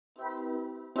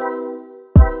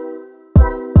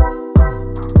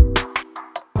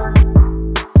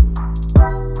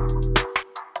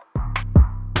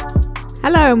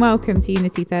Hello and welcome to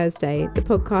Unity Thursday, the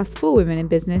podcast for women in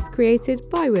business, created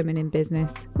by women in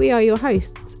business. We are your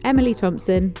hosts, Emily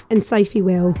Thompson and Sophie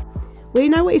Will. We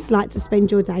know what it's like to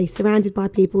spend your day surrounded by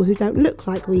people who don't look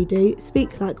like we do,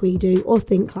 speak like we do, or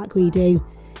think like we do.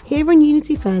 Here on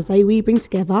Unity Thursday, we bring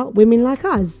together women like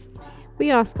us. We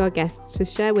ask our guests to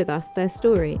share with us their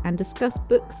story and discuss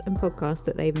books and podcasts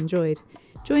that they've enjoyed.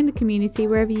 Join the community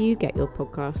wherever you get your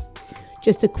podcasts.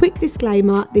 Just a quick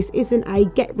disclaimer, this isn't a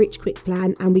get-rich-quick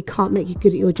plan and we can't make you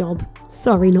good at your job.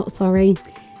 Sorry, not sorry.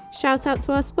 Shout out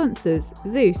to our sponsors,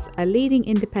 Zeus, a leading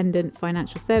independent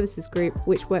financial services group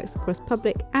which works across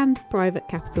public and private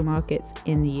capital markets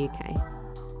in the UK.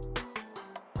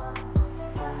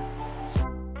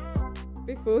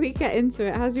 Before we get into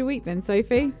it, how's your week been,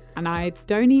 Sophie? And I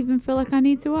don't even feel like I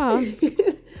need to ask.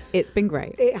 It's been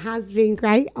great. It has been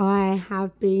great. I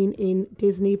have been in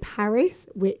Disney Paris,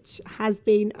 which has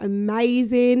been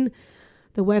amazing.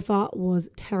 The weather was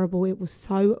terrible. It was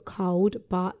so cold,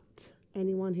 but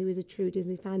anyone who is a true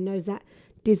Disney fan knows that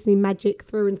Disney magic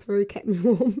through and through kept me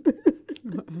warm.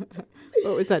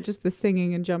 What was that, just the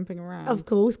singing and jumping around? Of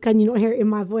course. Can you not hear it in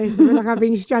my voice? I feel like I've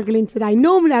been struggling today.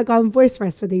 Normally I go on voice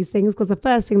rest for these things because the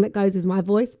first thing that goes is my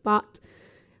voice, but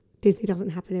Disney doesn't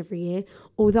happen every year.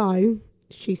 Although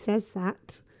she says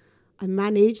that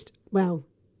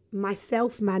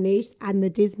myself managed and the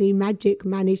Disney magic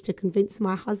managed to convince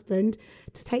my husband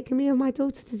to take me and my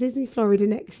daughter to Disney Florida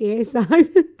next year. So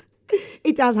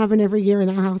it does happen every year in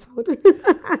our household.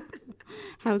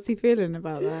 How's he feeling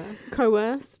about that?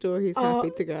 Coerced, or he's happy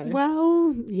to go?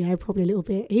 Well, yeah, probably a little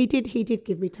bit. He did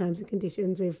give me terms and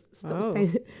conditions with stop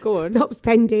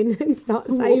spending and start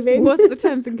saving. What's the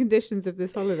terms and conditions of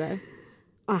this holiday?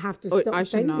 I have to stop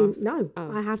spending. No,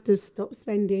 I have to stop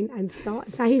spending and start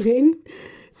saving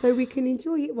so we can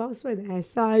enjoy it whilst we're there.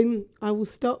 So I will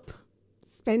stop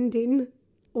spending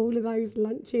all of those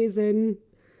lunches and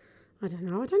I don't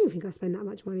know. I don't even think I spend that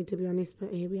much money, to be honest, but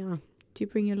here we are. Do you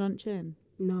bring your lunch in?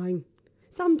 No.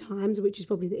 Sometimes, which is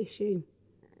probably the issue.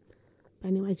 But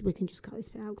anyways, we can just cut this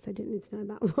bit out because I didn't need to know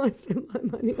about what I spent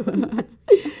my money on.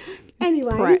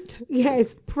 Anyways, Pret.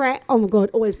 Yes, Pret. Oh my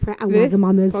God, always Pret and This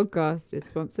Wagamamas. podcast is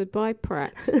sponsored by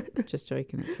Pret. Just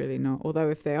joking, it's really not. Although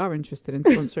if they are interested in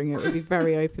sponsoring it, we'd be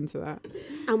very open to that.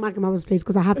 And Wagamamas, please,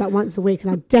 because I have that once a week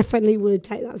and I definitely would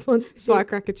take that sponsorship.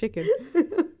 Firecracker chicken. Is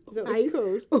that what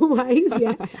it's called? Always,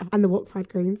 yeah. And the wok fried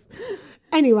greens.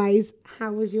 Anyways,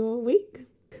 how was your week?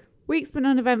 Week's been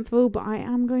uneventful, but I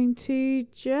am going to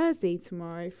Jersey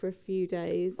tomorrow for a few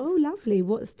days. Oh, lovely.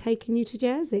 What's taking you to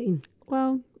Jersey?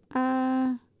 Well,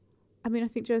 I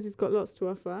think Jersey's got lots to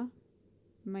offer.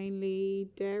 Mainly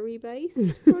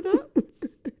dairy-based products.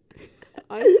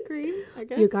 Ice cream, I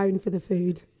guess. You're going for the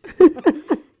food.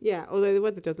 Yeah, although the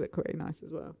weather does look pretty nice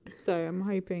as well. So I'm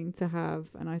hoping to have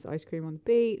a nice ice cream on the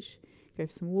beach, go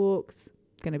for some walks.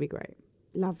 It's going to be great.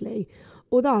 Lovely.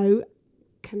 Although,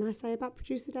 can I say about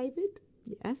producer David?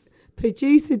 Yes.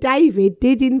 Producer David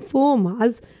did inform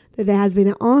us that there has been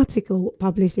an article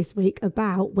published this week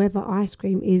about whether ice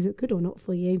cream is good or not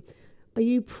for you. Are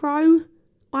you pro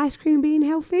ice cream being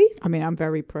healthy? I mean, I'm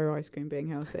very pro ice cream being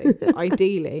healthy.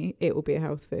 Ideally, it will be a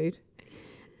health food.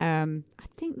 I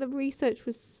think the research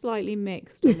was slightly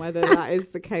mixed on whether that is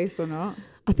the case or not.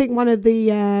 I think one of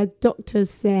the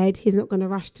doctors said he's not going to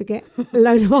rush to get a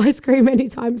load of ice cream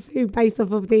anytime soon based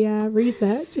off of the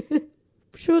research.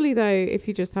 Surely, though, if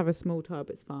you just have a small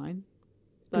tub, it's fine.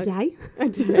 Like, a day.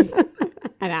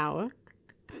 An hour.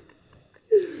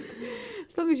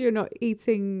 As long as you're not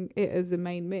eating it as a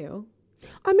main meal.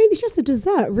 I mean, it's just a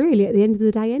dessert, really, at the end of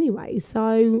the day anyway.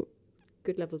 So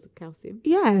good levels of calcium.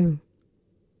 Yeah.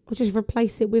 I'll just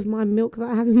replace it with my milk that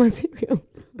I have in my cereal.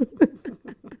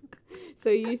 So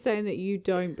are you saying that you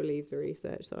don't believe the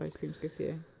research that ice cream's good for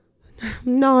you?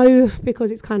 No,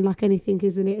 because it's kind of like anything,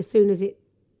 isn't it? As soon as it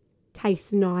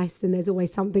tastes nice, then there's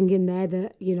always something in there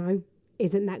that,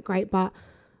 isn't that great. But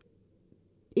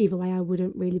either way, I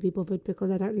wouldn't really be bothered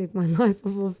because I don't live my life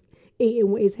off of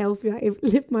eating what is healthy. I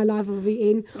live my life of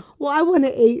eating what I want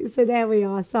to eat. So there we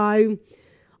are. So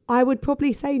I would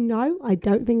probably say no. I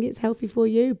don't think it's healthy for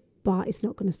you, but it's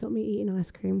not going to stop me eating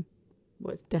ice cream.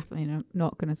 Well, it's definitely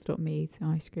not going to stop me eating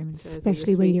ice cream in Jersey.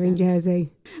 Especially when you're in Jersey.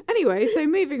 Anyway, so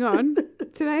moving on.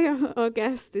 Today our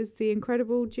guest is the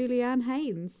incredible Julianne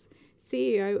Haines,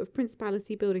 CEO of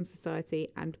Principality Building Society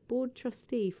and board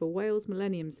trustee for Wales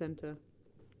Millennium Centre.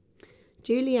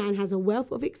 Julianne has a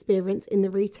wealth of experience in the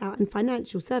retail and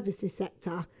financial services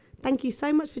sector. Thank you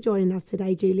so much for joining us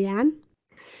today, Julianne.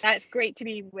 It's great to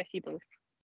be with you both.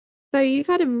 So you've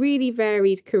had a really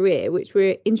varied career, which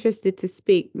we're interested to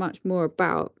speak much more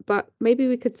about. But maybe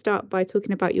we could start by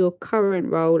talking about your current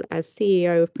role as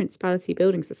CEO of Principality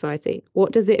Building Society.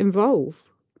 What does it involve?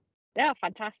 Yeah,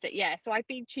 fantastic. Yeah, so I've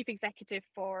been chief executive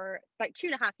for about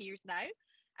 2.5 years now.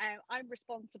 I'm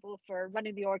responsible for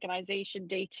running the organization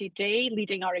day to day,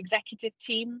 leading our executive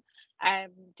team,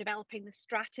 developing the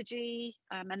strategy,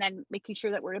 and then making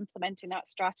sure that we're implementing that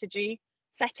strategy,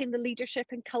 setting the leadership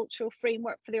and cultural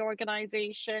framework for the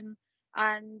organization,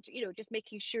 and just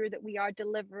making sure that we are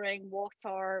delivering what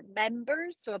our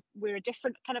members. So we're a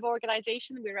different kind of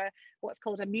organization. We're what's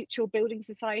called a mutual building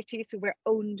society. So we're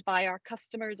owned by our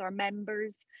customers, our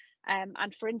members.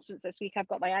 And for instance, this week I've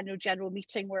got my annual general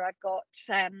meeting where I've got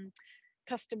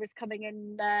customers coming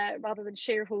in rather than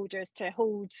shareholders to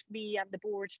hold me and the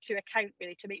board to account,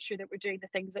 really, to make sure that we're doing the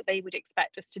things that they would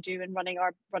expect us to do in running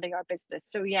our business.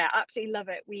 So yeah, absolutely love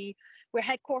it. We're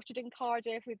headquartered in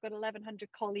Cardiff. We've got 1,100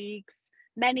 colleagues,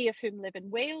 many of whom live in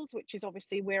Wales, which is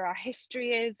obviously where our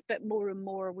history is, but more and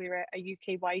more we're a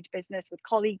UK-wide business with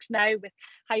colleagues now, with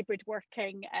hybrid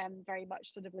working, very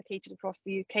much sort of located across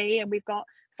the UK. And we've got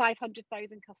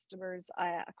 500,000 customers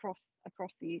across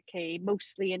the UK,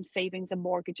 mostly in savings and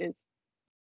mortgages.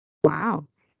 Wow.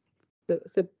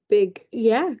 That's a big,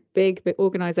 big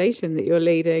organization that you're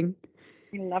leading.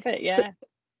 I love it, yeah.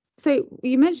 So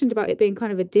you mentioned about it being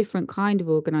kind of a different kind of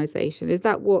organization. Is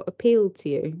that what appealed to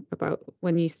you about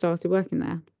when you started working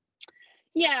there?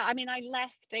 Yeah, I mean,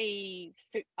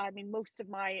 most of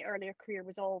my earlier career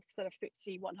was all sort of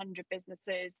FTSE 100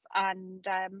 businesses, and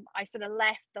I sort of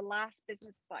left the last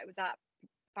business that I was at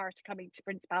prior to coming to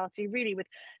Principality really with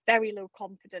very low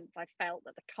confidence. I felt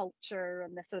that the culture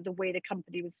and the sort of the way the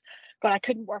company was going, I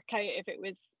couldn't work out if it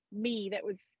was me that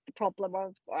was the problem,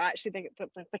 or actually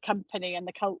the company and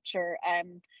the culture.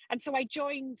 And so I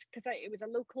joined because it was a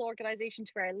local organisation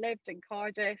to where I lived in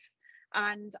Cardiff.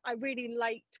 And I really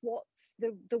liked what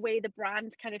the way the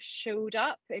brand kind of showed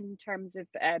up in terms of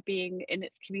being in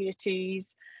its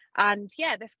communities, and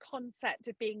yeah, this concept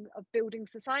of building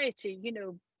society,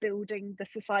 building the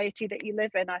society that you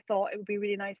live in. I thought it would be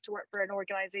really nice to work for an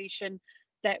organisation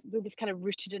that was kind of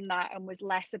rooted in that and was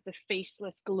less of the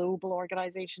faceless global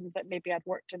organisations that maybe I'd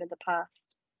worked in the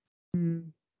past.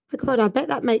 Oh God, I bet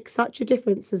that makes such a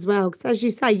difference as well. Because as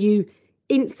you say, you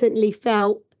instantly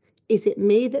felt, is it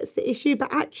me that's the issue?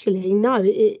 But actually, no,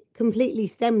 it completely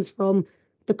stems from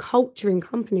the culture in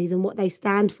companies and what they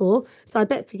stand for. So I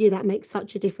bet for you that makes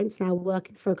such a difference now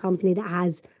working for a company that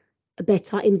has a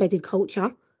better embedded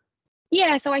culture.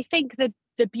 Yeah, so I think the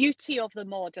beauty of the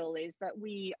model is that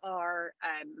we are,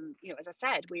 as I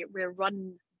said, we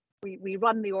run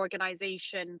the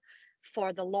organisation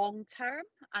for the long term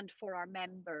and for our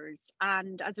members.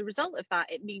 And as a result of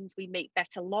that, it means we make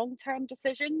better long-term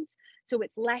decisions. So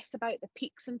it's less about the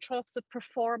peaks and troughs of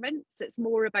performance. It's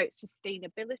more about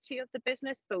sustainability of the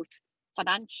business, both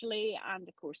financially and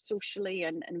of course socially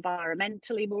and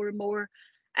environmentally more and more.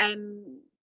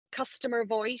 Customer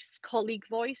voice, colleague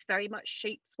voice very much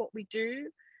shapes what we do.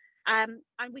 And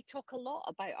we talk a lot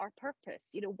about our purpose.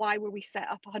 Why were we set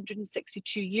up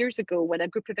 162 years ago, when a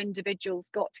group of individuals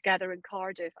got together in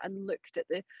Cardiff and looked at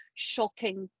the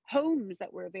shocking homes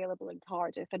that were available in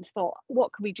Cardiff and thought,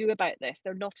 what can we do about this?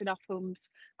 There are not enough homes.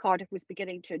 Cardiff was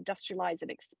beginning to industrialise and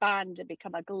expand and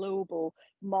become a global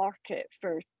market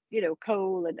for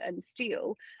coal and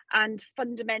steel. And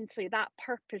fundamentally, that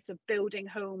purpose of building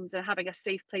homes and having a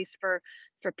safe place for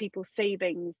people's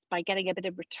savings by getting a bit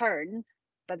of return,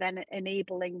 but then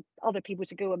enabling other people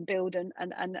to go and build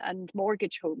and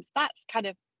mortgage homes, that's kind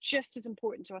of just as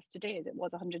important to us today as it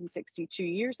was 162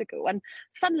 years ago. And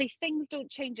funnily, things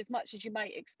don't change as much as you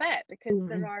might expect, because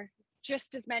there are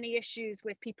just as many issues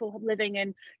with people living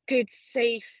in good,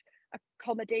 safe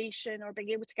accommodation, or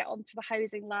being able to get onto the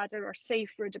housing ladder, or save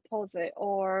for a deposit,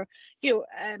 or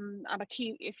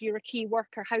if you're a key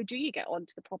worker, how do you get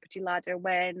onto the property ladder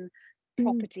when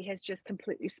property has just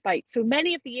completely spiked? So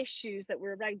many of the issues that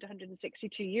were around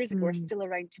 162 years ago are still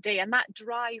around today, and that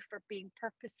drive for being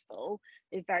purposeful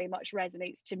is very much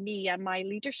resonates to me and my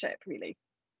leadership, really.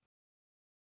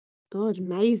 God,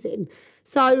 amazing.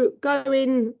 So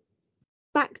going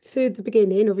back to the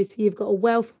beginning, obviously you've got a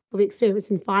wealth of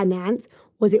experience in finance.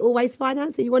 Was it always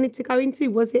finance that you wanted to go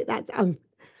into? Was it that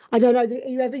I don't know, are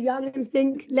you ever young and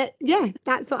think,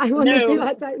 that's what I want to do?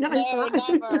 I don't know.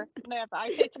 No, never. I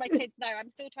say to my kids now, I'm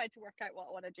still trying to work out what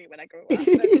I want to do when I grow up.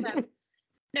 But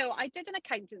no, I did an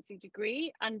accountancy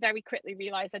degree and very quickly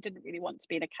realised I didn't really want to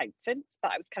be an accountant,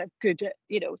 but I was kind of good at,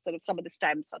 sort of some of the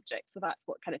STEM subjects. So that's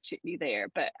what kind of took me there.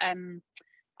 But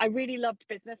I really loved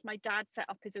business. My dad set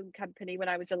up his own company when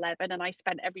I was 11, and I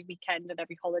spent every weekend and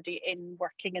every holiday in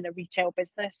working in a retail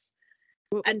business.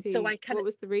 And so I kind What of,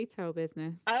 was the retail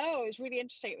business? oh, it was really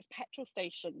interesting. It was petrol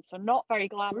stations, so not very Was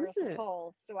glamorous at it?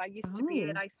 all. So I used to be,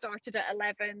 and Oh. I started at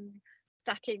 11,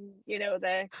 stacking,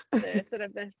 the sort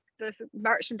of the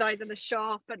merchandise in the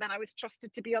shop, and then I was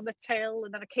trusted to be on the till,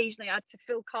 and then occasionally I had to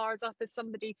fill cars up if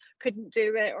somebody couldn't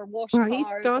do it, or wash Well, he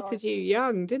cars, or started you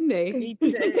young, didn't he?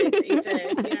 he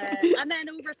did, yeah. And then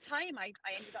over time, I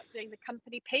ended up doing the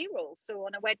company payroll. So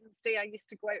on a Wednesday, I used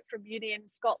to go out from uni in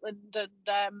Scotland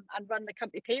and run the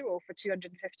company payroll for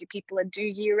 250 people and do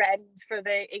year end for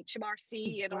the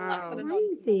HMRC and all that sort Wow. of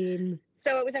nonsense. Amazing.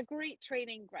 So it was a great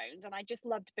training ground, and I just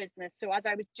loved business. So as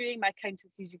I was doing my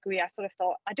accountancy degree, I sort of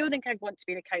thought, I don't think I want to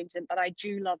be an accountant, but I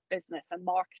do love business and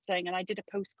marketing. And I did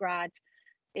a postgrad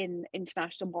in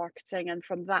international marketing, and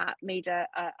from that made a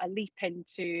leap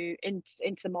into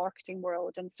the marketing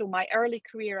world. And so my early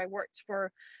career, I worked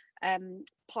for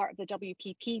part of the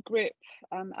WPP group,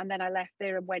 and then I left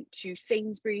there and went to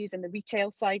Sainsbury's in the retail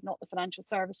side, not the financial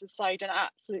services side, and I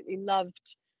absolutely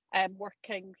loved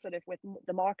working sort of with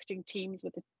the marketing teams,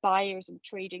 with the buyers and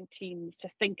trading teams to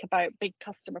think about big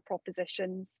customer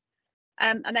propositions.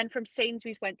 And then from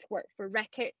Sainsbury's went to work for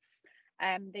Reckitt's.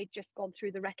 They'd just gone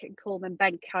through the Reckitt and Coleman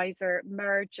Benckiser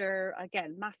merger,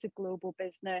 again, massive global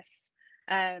business.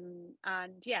 And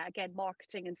yeah, again,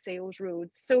 marketing and sales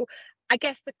roads. So I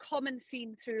guess the common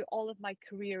theme through all of my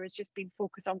career has just been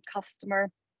focused on customer,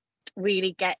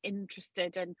 really get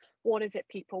interested in what is it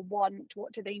people want,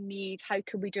 what do they need, how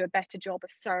can we do a better job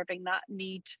of serving that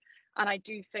need. And I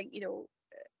do think,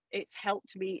 it's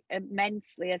helped me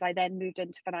immensely as I then moved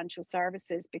into financial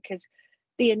services, because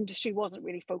the industry wasn't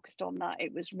really focused on that.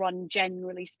 It was run,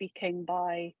 generally speaking,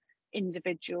 by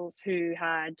individuals who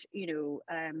had,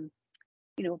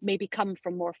 maybe come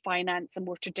from more finance and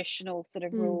more traditional sort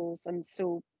of roles. And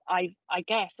so I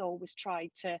guess always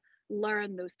tried to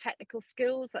learn those technical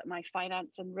skills that my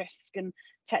finance and risk and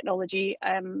technology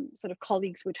sort of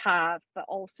colleagues would have, but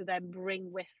also then bring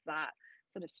with that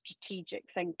sort of strategic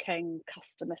thinking,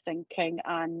 customer thinking,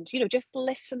 and just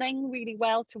listening really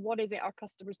well to what is it our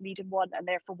customers need and want, and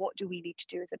therefore what do we need to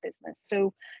do as a business.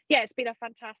 So yeah, it's been a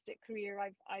fantastic career.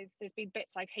 I've there's been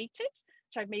bits I've hated,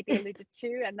 which I've maybe alluded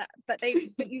to, and that but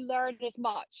you learn as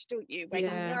much, don't you? When you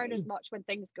learn as much when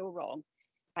things go wrong,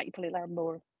 that you probably learn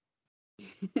more.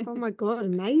 Oh my God,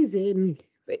 amazing.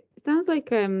 But it sounds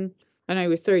like I know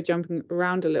we're sorry jumping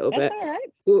around a little That's bit. all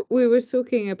right. We were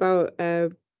talking about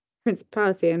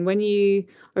Principality, and I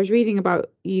was reading about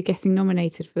you getting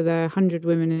nominated for the 100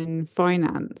 Women in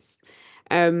Finance,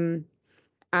 and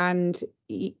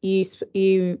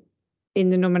you in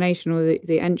the nomination, or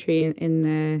the entry in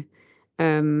the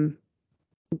kind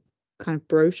of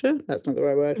brochure, that's not the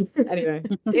right word. Anyway,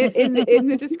 in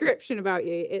the description about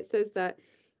you, it says that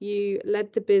you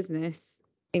led the business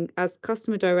as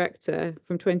customer director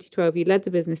from 2012. You led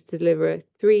the business to deliver a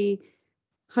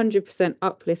 300%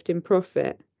 uplift in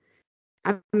profit.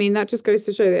 I mean, that just goes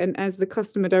to show that, and as the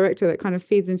customer director, that kind of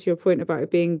feeds into your point about it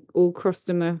being all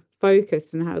customer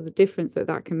focused and how the difference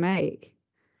that can make.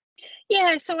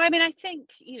 Yeah, so I mean, I think,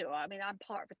 I'm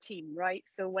part of a team, right?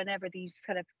 So whenever these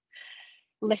kind of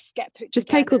lists get put Just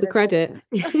together, take all the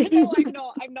there's always credit.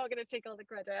 no, I'm not going to take all the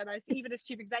credit, and even as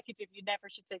chief executive, you never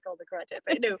should take all the credit.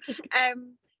 But no,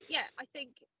 yeah, I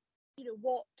think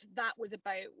what that was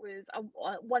about was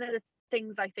one of the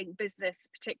things. I think business,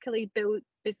 particularly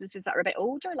businesses that are a bit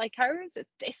older like ours,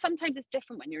 sometimes it's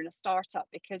different when you're in a startup,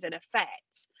 because in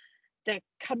effect the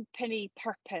company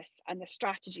purpose and the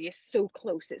strategy is so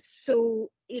close. It's so,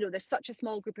 there's such a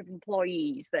small group of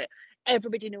employees that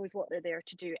everybody knows what they're there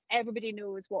to do. Everybody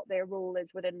knows what their role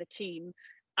is within the team.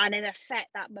 And in effect,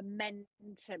 that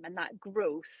momentum and that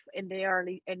growth in the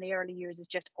early years is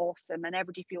just awesome, and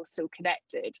everybody feels so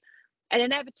connected. And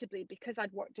inevitably, because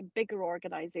I'd worked in bigger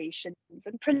organizations,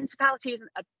 and Principality isn't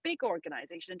a big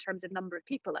organization in terms of number of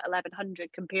people at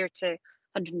 1,100 compared to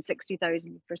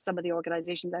 160,000 for some of the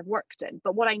organizations I've worked in.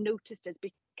 But what I noticed is,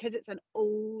 because it's an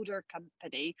older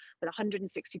company with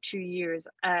 162 years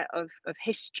of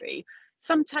history,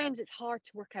 sometimes it's hard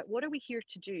to work out what are we here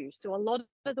to do. So a lot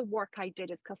of the work I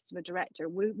did as customer director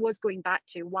was going back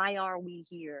to, why are we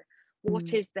here?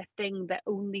 What is the thing that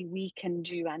only we can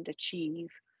do and achieve?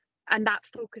 And that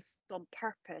focused on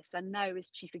purpose. And now as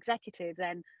chief executive,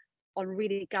 then on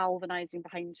really galvanizing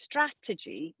behind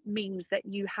strategy, means that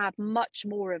you have much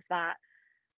more of that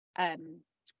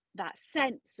that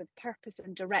sense of purpose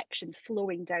and direction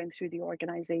flowing down through the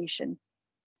organization.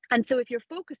 And so if you're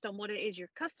focused on what it is your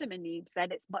customer needs,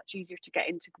 then it's much easier to get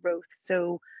into growth.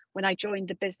 So when I joined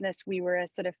the business, we were a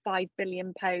sort of £5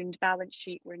 billion balance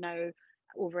sheet. We're now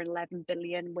over 11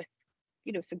 billion with,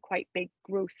 some quite big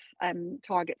growth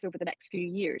targets over the next few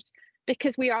years,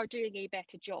 because we are doing a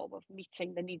better job of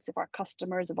meeting the needs of our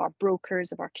customers, of our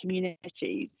brokers, of our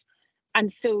communities.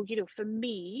 And so, for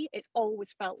me, it's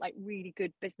always felt like really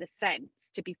good business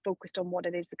sense to be focused on what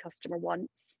it is the customer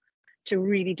wants, to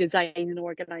really design an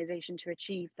organization to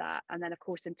achieve that. And then, of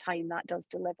course, in time, that does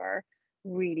deliver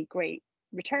really great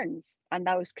returns. And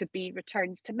those could be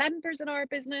returns to members in our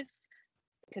business,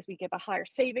 because we give a higher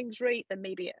savings rate than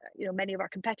maybe, many of our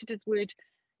competitors would.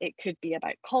 It could be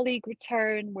about colleague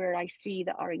return, where I see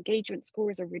that our engagement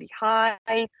scores are really high.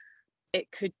 It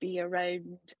could be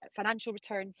around financial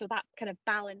returns. So that kind of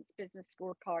balanced business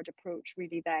scorecard approach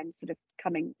really then sort of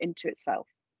coming into itself.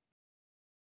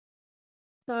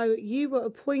 So you were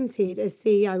appointed as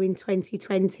CEO in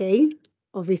 2020.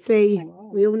 Obviously,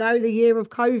 we all know the year of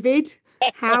COVID.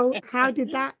 How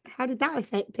did that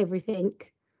affect everything?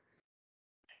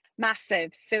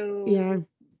 Massive. So Yeah.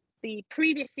 the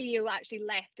previous CEO actually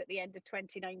left at the end of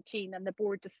 2019, and the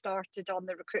board just started on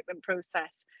the recruitment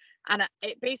process, and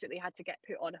it basically had to get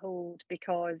put on hold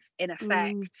because, in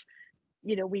effect,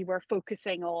 we were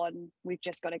focusing on, we've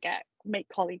just got to make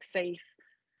colleagues safe.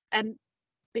 And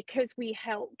because we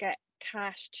help get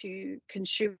cash to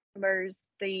consumers,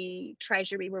 the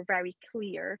Treasury were very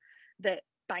clear that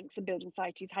banks and building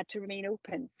societies had to remain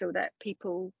open so that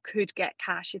people could get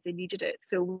cash if they needed it.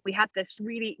 So we had this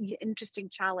really interesting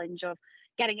challenge of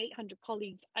getting 800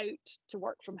 colleagues out to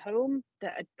work from home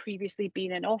that had previously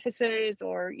been in offices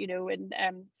or, in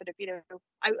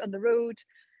out on the road.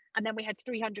 And then we had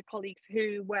 300 colleagues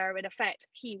who were, in effect,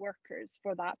 key workers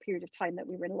for that period of time that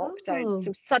we were in lockdown.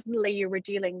 So suddenly you were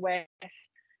dealing with,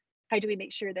 how do we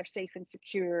make sure they're safe and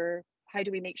secure? How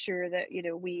do we make sure that,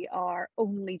 we are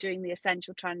only doing the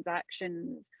essential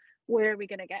transactions? Where are we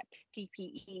going to get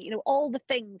PPE? All the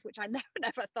things which I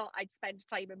never thought I'd spend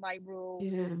time in my role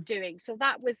doing. So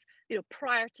that was,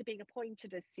 prior to being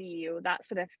appointed as CEO, that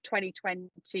sort of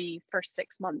 2020 first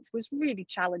 6 months was really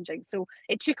challenging. So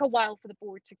it took a while for the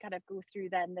board to kind of go through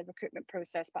then the recruitment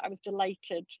process, but I was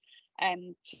delighted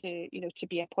to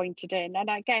be appointed in.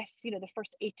 And I guess, the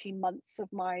first 18 months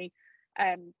of my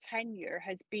tenure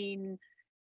has been,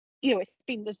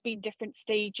 there's been different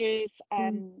stages,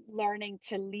 learning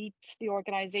to lead the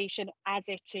organisation as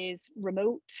it is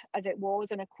remote as it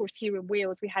was. And of course, here in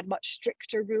Wales, we had much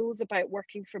stricter rules about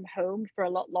working from home for a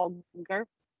lot longer.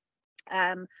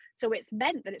 So it's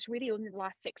meant that it's really only the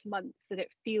last 6 months that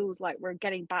it feels like we're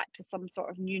getting back to some sort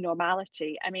of new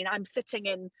normality. I mean, it's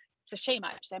a shame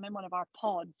actually, I'm in one of our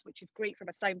pods, which is great from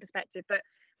a sound perspective, but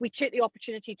we took the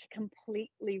opportunity to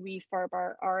completely refurb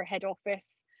our head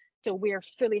office. So we're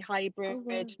fully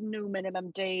hybrid, no minimum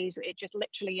days. It just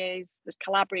literally is. There's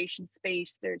collaboration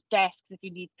space, there's desks if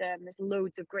you need them, there's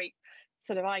loads of great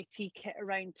sort of IT kit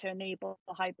around to enable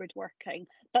hybrid working.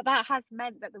 But that has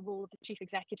meant that the role of the chief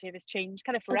executive has changed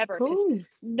kind of forever,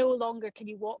 because no longer can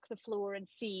you walk the floor and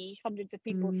see hundreds of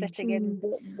people sitting in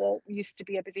what used to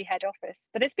be a busy head office.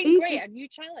 But it's been great, a new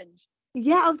challenge.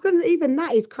 Yeah, I was going to say, even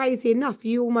that is crazy enough.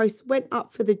 You almost went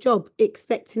up for the job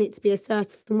expecting it to be a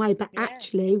certain way, but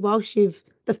actually, whilst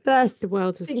the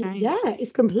world has changed. Yeah,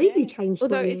 it's completely changed.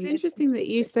 Although it's interesting that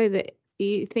you say that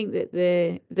you think that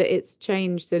that it's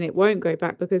changed and it won't go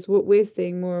back, because what we're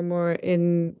seeing more and more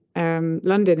in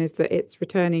London is that it's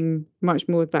returning much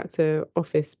more back to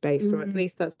office based, or at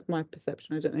least that's my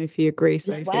perception. I don't know if you agree,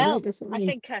 Sophie. Well, I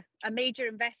think a major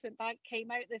investment bank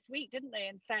came out this week, didn't they,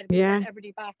 and said we want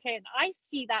everybody back in. I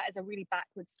see that as a really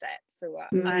backward step. So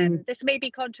this may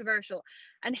be controversial,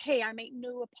 and hey, I make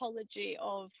no apology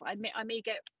of I may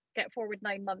get forward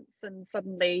 9 months and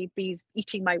suddenly be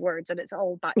eating my words and it's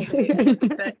all back to the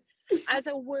old. But as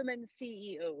a woman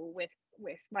CEO with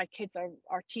my kids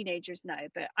are teenagers now,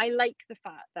 but I like the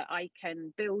fact that I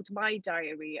can build my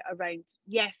diary around,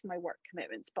 yes, my work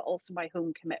commitments, but also my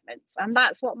home commitments. And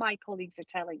that's what my colleagues are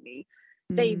telling me.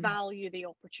 They value the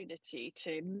opportunity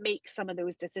to make some of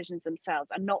those decisions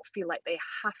themselves and not feel like they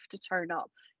have to turn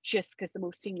up just because the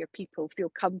most senior people feel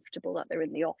comfortable that they're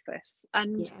in the office.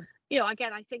 And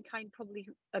again, I think I'm probably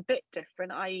a bit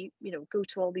different. I go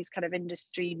to all these kind of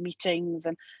industry meetings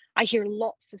and I hear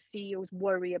lots of CEOs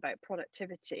worry about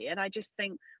productivity, and I just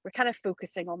think we're kind of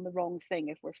focusing on the wrong thing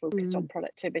if we're focused on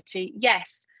productivity.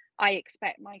 Yes, I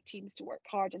expect my teams to work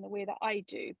hard in the way that I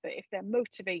do, but if they're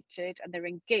motivated and they're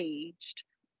engaged,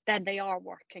 then they are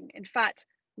working. In fact,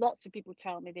 lots of people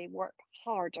tell me they work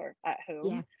harder at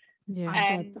home. Yeah,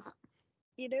 I heard that.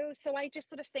 So I just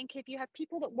sort of think if you have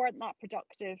people that weren't that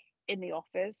productive in the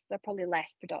office, they're probably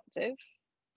less productive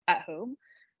at home.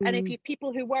 And if you have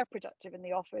people who were productive in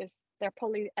the office, they're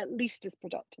probably at least as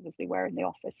productive as they were in the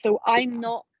office. So I'm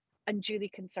not unduly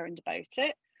concerned about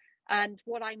it. And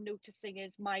what I'm noticing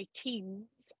is my teams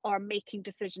are making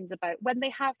decisions about when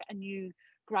they have a new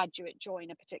graduate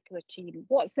join a particular team,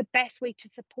 what's the best way to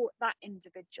support that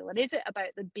individual? And is it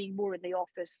about them being more in the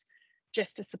office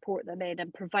just to support them in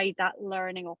and provide that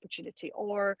learning opportunity?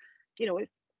 Or,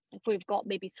 if we've got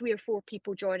maybe 3 or 4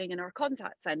 people joining in our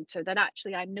contact center, then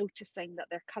actually I'm noticing that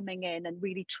they're coming in and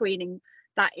really training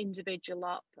that individual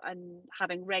up and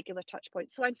having regular touch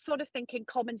points. So I'm sort of thinking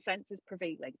common sense is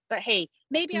prevailing. But hey,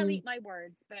 maybe I'll eat my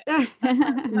words, but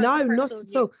that's No, a not personal at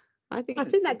view. all. I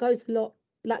think that goes a lot.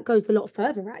 That goes a lot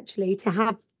further actually,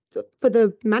 for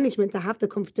the management to have the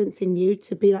confidence in you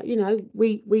to be like,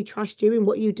 we trust you in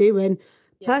what you do. And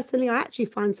Yeah. personally, I actually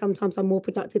find sometimes I'm more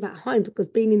productive at home because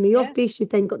being in the Yeah. office, you've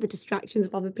then got the distractions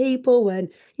of other people,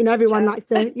 and everyone likes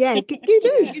to, you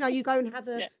do, Yeah. you go and have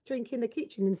a Yeah. drink in the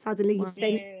kitchen, and suddenly you've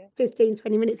spent Yeah.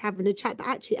 15-20 minutes having a chat. But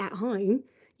actually at home,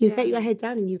 you get your head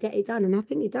down and you get it done. And I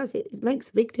think it makes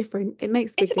a big difference. It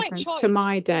makes a big It's about difference to choice,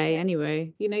 my day isn't it?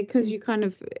 anyway, because you kind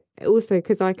of also,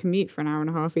 because I commute for an hour and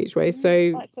a half each way.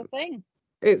 So That's the thing.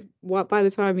 it's what by the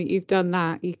time you've done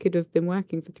that, you could have been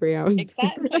working for 3 hours.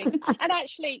 Exactly. And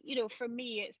actually, for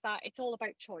me, it's all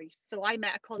about choice. So I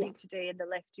met a colleague today in the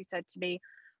lift who said to me,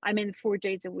 I'm in 4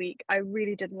 days a week. I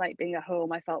really didn't like being at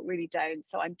home. I felt really down.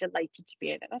 So I'm delighted to be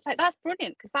in it. And I was like, that's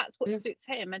brilliant, because that's what suits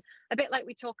him. And a bit like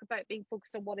we talk about being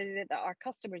focused on what is it that our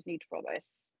customers need from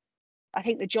us. I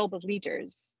think the job of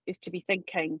leaders is to be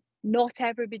thinking, not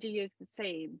everybody is the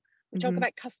same. We talk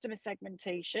about customer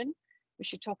segmentation. We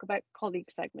should talk about colleague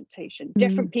segmentation.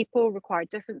 Different people require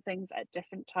different things at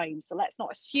different times. So let's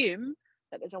not assume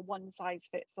that there's a one size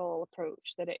fits all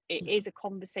approach, that it is a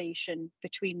conversation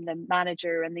between the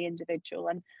manager and the individual.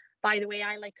 And by the way,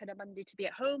 I like on a Monday to be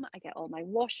at home. I get all my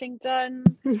washing done.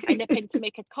 I nip in to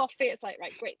make a coffee. It's like,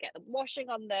 right, great, get the washing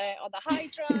on the high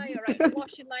dry or out the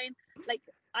washing line. Like,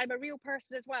 I'm a real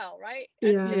person as well, right?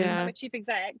 And just because I'm a chief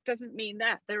exec doesn't mean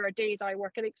that there are days I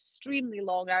work an extremely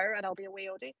long hour and I'll be away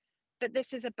all day. But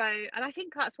this is about, and I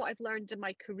think that's what I've learned in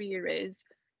my career is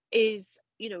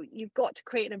you've got to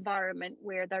create an environment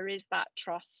where there is that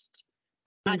trust.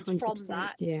 And from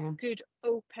that, good,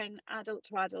 open, adult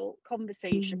to adult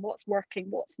conversation, what's working,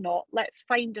 what's not. Let's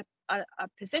find a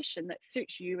position that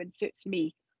suits you and suits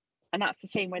me. And that's the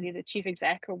same whether you're the chief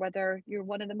exec or whether you're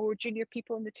one of the more junior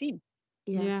people in the team.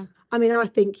 Yeah. I mean, I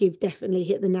think you've definitely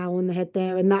hit the nail on the head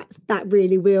there, and that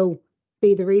really will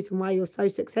be the reason why you're so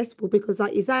successful, because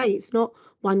like you say, it's not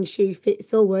one shoe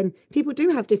fits all, and people do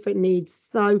have different needs.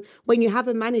 So when you have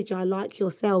a manager like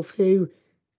yourself who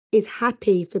is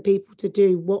happy for people to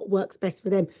do what works best for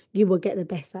them, you will get the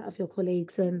best out of your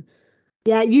colleagues. And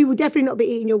yeah, you will definitely not be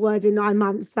eating your words in 9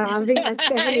 months. So I think that's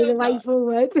definitely the way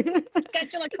forward.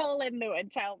 Schedule a call in though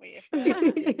and tell me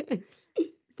if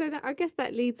So that, I guess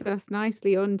that leads us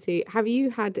nicely on to, have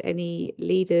you had any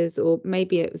leaders, or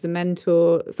maybe it was a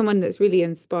mentor, someone that's really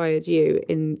inspired you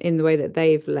in the way that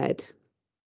they've led?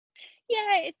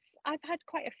 Yeah, I've had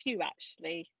quite a few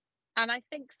actually. And I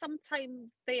think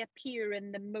sometimes they appear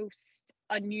in the most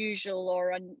unusual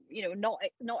or not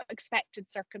expected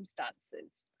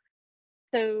circumstances.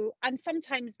 So, and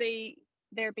sometimes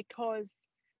they're because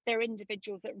they're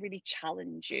individuals that really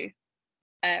challenge you,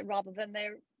 rather than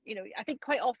I think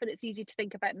quite often it's easy to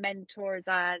think about mentors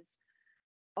as,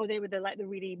 oh, they were the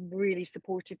really, really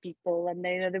supportive people, and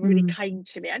they were really kind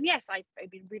to me. And yes,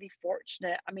 I've been really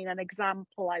fortunate. I mean, an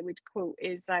example I would quote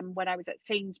is when I was at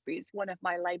Sainsbury's, one of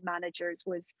my line managers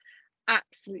was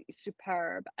absolutely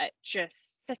superb at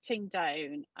just sitting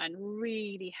down and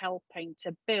really helping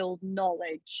to build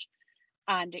knowledge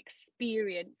and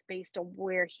experience based on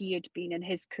where he had been in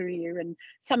his career and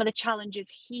some of the challenges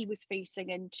he was facing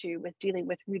into with dealing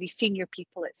with really senior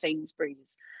people at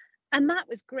Sainsbury's. And that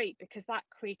was great because that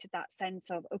created that sense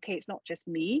of, okay, it's not just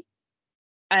me.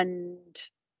 And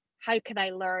how can I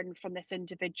learn from this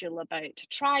individual about to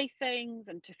try things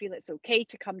and to feel it's okay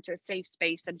to come to a safe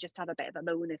space and just have a bit of a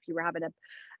moan if you were having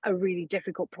a really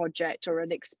difficult project or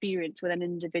an experience with an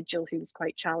individual who was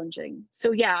quite challenging.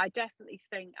 So yeah, I definitely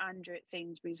think Andrew at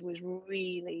Sainsbury's was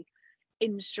really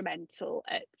instrumental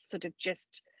at sort of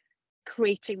just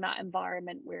creating that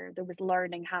environment where there was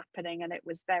learning happening, and it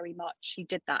was very much, he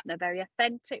did that in a very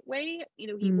authentic way.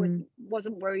 He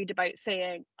wasn't worried about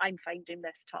saying, I'm finding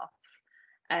this tough.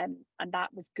 And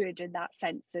that was good in that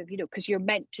sense of, because you're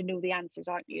meant to know the answers,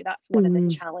 aren't you? That's one of the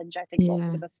challenge I think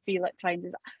lots of us feel at times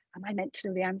is, am I meant to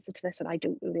know the answer to this and I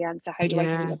don't know the answer? How do I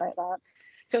feel about that?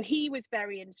 So he was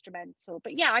very instrumental.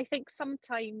 But yeah, I think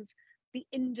sometimes the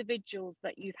individuals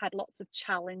that you've had lots of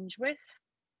challenge with.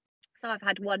 So I've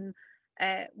had one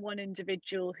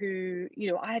individual who,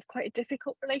 I had quite a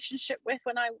difficult relationship with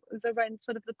when I was around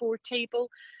sort of the board table.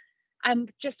 And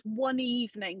just one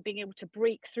evening being able to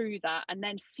break through that and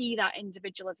then see that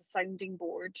individual as a sounding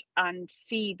board and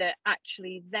see that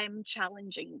actually them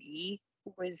challenging me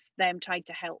was them trying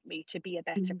to help me to be a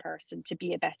better person, to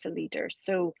be a better leader.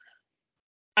 So,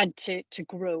 and to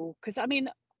grow, because I mean,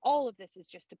 all of this is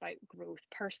just about growth,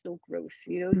 personal growth.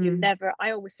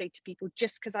 I always say to people,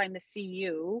 just because I'm the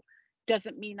CEO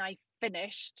doesn't mean I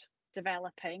finished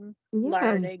developing, Yeah.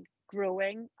 learning,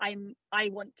 growing. I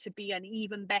want to be an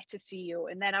even better CEO,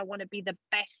 and then I want to be the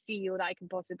best CEO that I can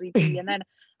possibly be, and then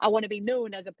I want to be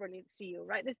known as a brilliant CEO,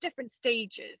 right? There's different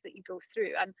stages that you go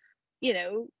through, and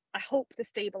I hope the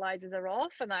stabilizers are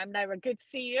off and I'm now a good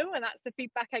CEO, and that's the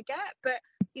feedback I get. But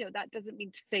that doesn't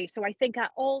mean to say. So I think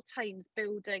at all times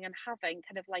building and having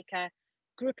kind of like a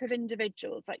group of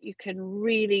individuals that you can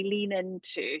really lean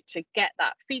into to get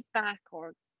that feedback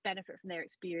or benefit from their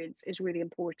experience is really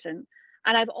important.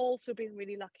 And I've also been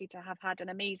really lucky to have had an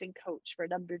amazing coach for a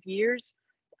number of years,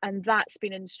 and that's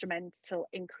been instrumental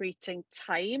in creating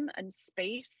time and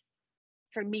space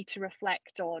for me to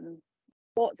reflect on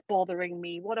what's bothering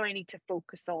me, what do I need to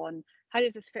focus on, how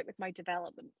does this fit with my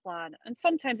development plan, and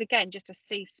sometimes again just a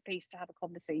safe space to have a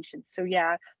conversation. So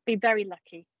yeah, be very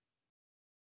lucky.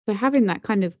 So having that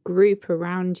kind of group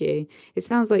around you, it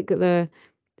sounds like the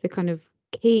kind of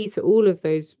key to all of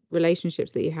those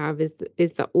relationships that you have is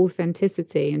that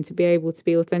authenticity, and to be able to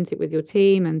be authentic with your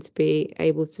team and to be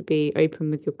able to be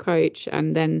open with your coach,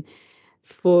 and then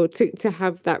to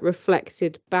have that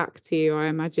reflected back to you, I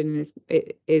imagine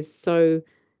is so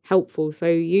helpful, so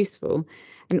useful.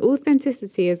 And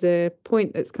authenticity is a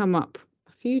point that's come up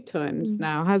a few times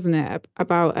now, hasn't it?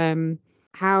 About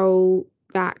how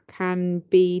that can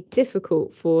be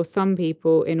difficult for some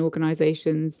people in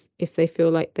organizations if they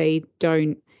feel like they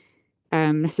don't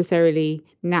necessarily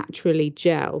naturally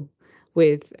gel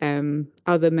with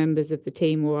other members of the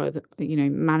team or other,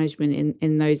 management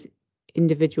in those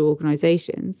individual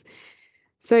organizations.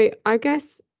 So I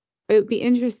guess it would be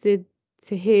interested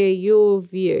to hear your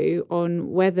view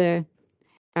on whether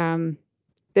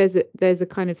there's a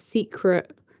kind of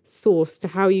secret source to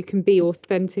how you can be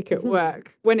authentic at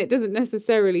work when it doesn't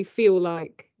necessarily feel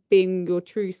like being your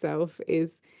true self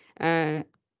is the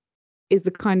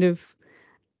kind of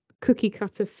cookie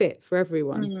cutter fit for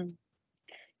everyone.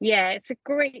 Yeah, it's a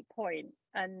great point.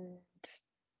 And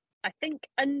I think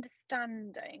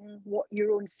understanding what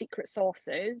your own secret sauce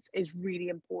is really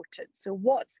important. So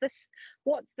what's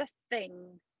the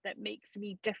thing that makes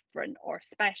me different or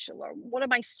special, or what are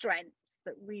my strengths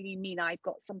that really mean I've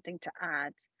got something to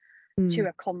add to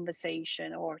a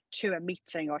conversation or to a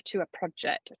meeting or to a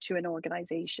project or to an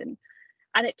organization?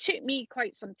 And it took me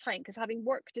quite some time, because having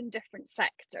worked in different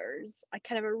sectors, I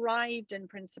kind of arrived in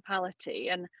Principality,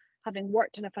 and having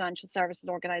worked in a financial services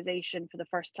organization for the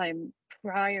first time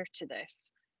prior to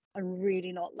this, I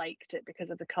really not liked it because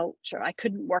of the culture. I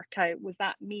couldn't work out, was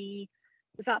that me?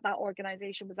 Was that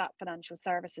organization? Was that financial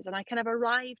services? And I kind of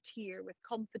arrived here with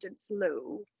confidence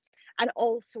low. And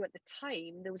also at the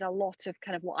time, there was a lot of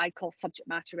kind of what I call subject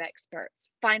matter experts,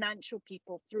 financial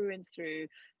people through and through,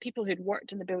 people who'd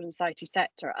worked in the building society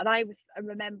sector. And I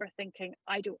remember thinking,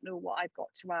 I don't know what I've got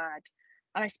to add.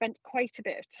 And I spent quite a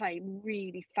bit of time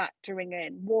really factoring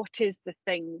in what is the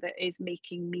thing that is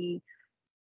making me,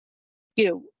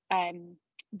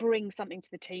 bring something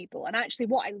to the table. And actually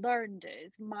what I learned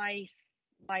is my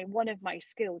one of my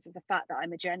skills is the fact that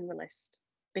I'm a generalist,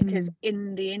 because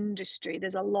in the industry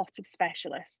there's a lot of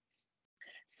specialists.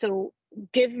 So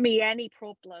give me any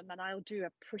problem and I'll do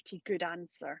a pretty good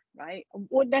answer, right? I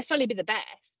won't necessarily be the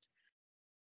best.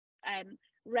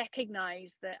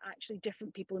 Recognize that actually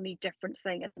different people need different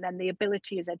things, and then the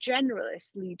ability as a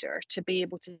generalist leader to be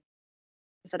able to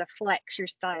sort of flex your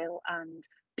style and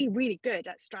be really good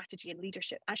at strategy and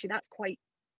leadership. Actually, that's quite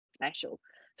special.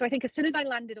 So I think as soon as I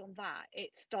landed on that, it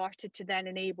started to then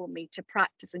enable me to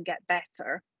practice and get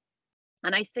better.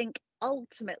 And I think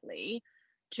ultimately,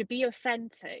 to be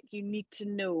authentic, you need to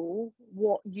know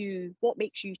what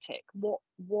makes you tick, what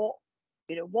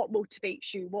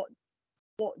motivates you, what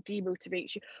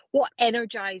demotivates you, what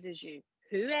energizes you,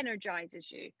 who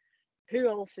energizes you, who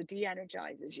also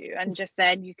de-energizes you. And just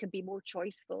then you can be more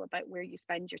choiceful about where you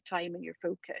spend your time and your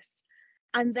focus,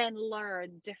 and then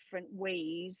learn different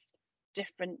ways,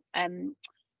 different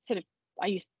sort of, I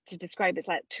used to describe it as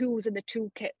like tools in the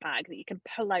toolkit bag that you can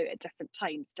pull out at different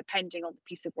times depending on the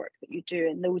piece of work that you do,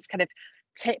 and those kind of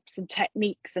tips and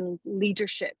techniques and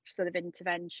leadership sort of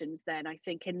interventions then I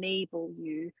think enable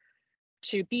you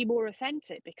to be more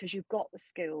authentic because you've got the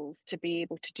skills to be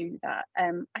able to do that.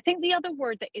 I think the other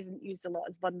word that isn't used a lot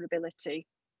is vulnerability.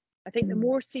 I think the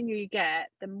more senior you get,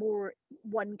 the more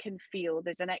one can feel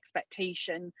there's an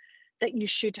expectation that you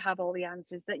should have all the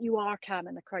answers, that you are calm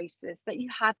in a crisis, that you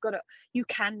have got it, you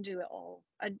can do it all.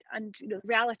 And you know, the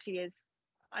reality is,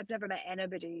 I've never met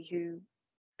anybody who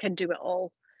can do it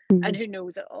all and who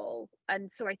knows it all.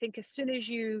 And so I think as soon as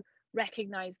you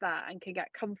recognize that and can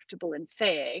get comfortable in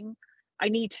saying, I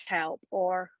need help,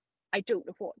 or I don't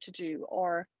know what to do,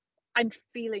 or I'm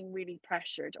feeling really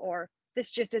pressured, or this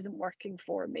just isn't working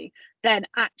for me, then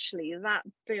actually that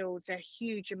builds a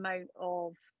huge amount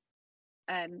of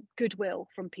goodwill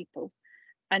from people.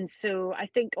 And so I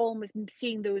think almost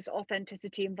seeing those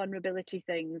authenticity and vulnerability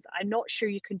things, I'm not sure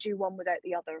you can do one without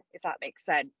the other, if that makes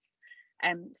sense.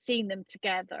 Seeing them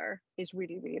together is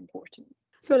really, really important.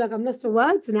 I feel like I'm lost for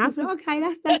words now. I feel okay,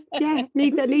 that's yeah.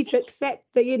 Need to accept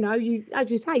that, you know, you, as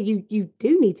you say, you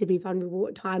do need to be vulnerable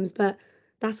at times, but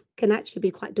that can actually be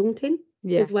quite daunting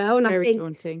as well. And I very think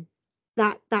daunting.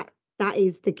 that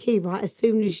is the key, right? As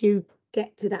soon as you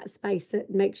get to that space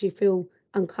that makes you feel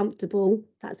uncomfortable,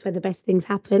 that's where the best things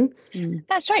happen.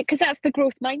 That's right, because that's the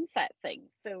growth mindset thing.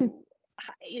 So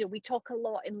you know, we talk a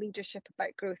lot in leadership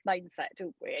about growth mindset,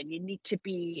 don't we? And you need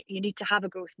to have a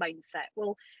growth mindset.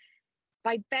 Well,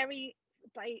 by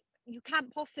you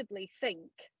can't possibly think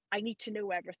I need to know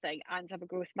everything and have a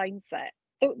growth mindset.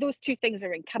 Those two things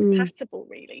are incompatible,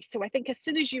 really. So I think as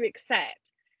soon as you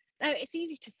accept, now it's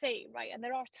easy to say, right? And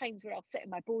there are times where I'll sit in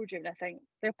my boardroom and I think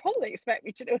they'll probably expect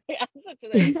me to know the answer to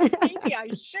this. So maybe I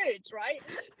should, right?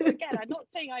 So again, I'm not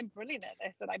saying I'm brilliant at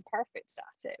this and I'm perfect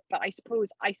at it, but I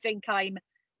suppose I think I'm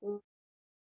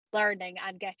learning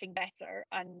and getting better,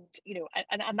 and you know,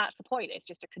 and that's the point. It's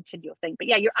just a continual thing. But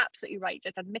yeah, you're absolutely right,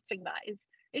 just admitting that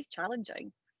is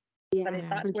challenging, but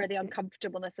that's where the 100%.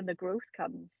 uncomfortableness and the growth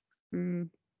comes.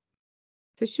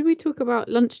 So should we talk about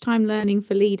Lunchtime Learning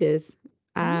for Leaders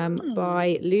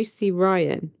by Lucy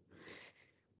Ryan?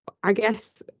 I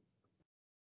guess,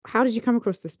 how did you come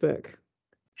across this book?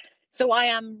 So I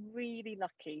am really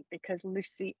lucky because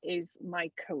Lucy is my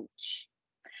coach.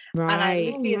 Right.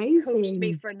 And Lucy has coached me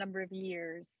Amazing. for a number of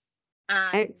years.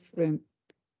 And Excellent.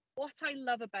 what I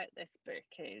love about this book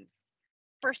is,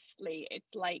 firstly,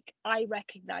 it's like I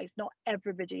recognize not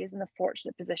everybody is in a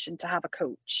fortunate position to have a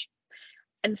coach.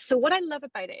 And so what I love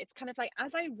about it, it's kind of like,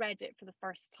 as I read it for the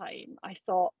first time, I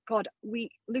thought, God,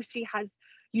 Lucy has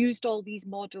used all these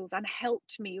models and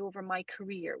helped me over my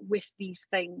career with these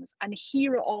things. And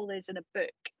here it all is in a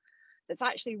book that's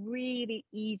actually really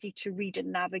easy to read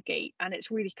and navigate. And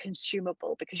it's really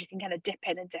consumable because you can kind of dip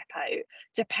in and dip out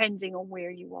depending on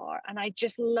where you are. And I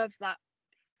just love that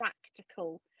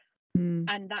practical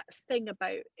and that thing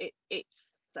about it. It's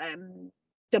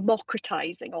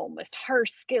democratizing almost her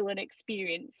skill and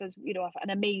experience as, you know,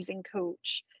 an amazing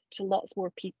coach to lots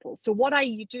more people. So what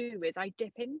I do is I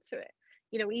dip into it.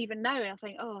 You know, even now I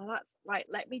think, oh, that's right,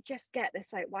 let me just get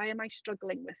this out. Why am I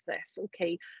struggling with this?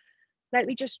 Okay, let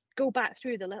me just go back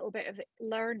through the little bit of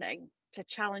learning to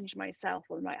challenge myself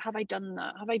on, right, have I done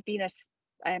that? Have I been as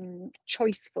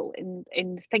choiceful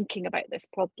in thinking about this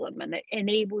problem? And it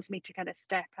enables me to kind of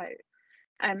step out.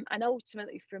 And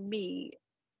ultimately for me,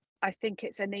 I think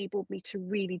it's enabled me to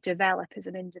really develop as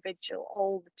an individual,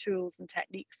 all the tools and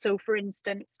techniques. So for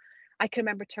instance, I can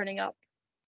remember turning up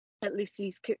at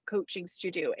Lucy's coaching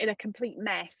studio in a complete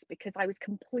mess because I was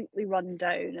completely run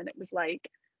down, and it was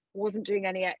like I wasn't doing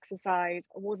any exercise,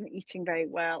 I wasn't eating very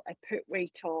well, I put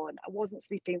weight on, I wasn't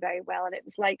sleeping very well. And it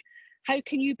was like, how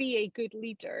can you be a good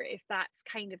leader if that's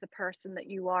kind of the person that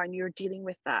you are and you're dealing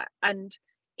with that? And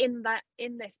in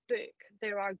this book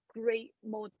there are great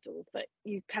models that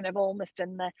you kind of almost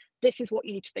this is what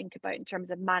you need to think about in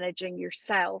terms of managing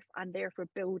yourself and therefore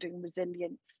building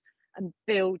resilience and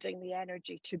building the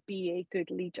energy to be a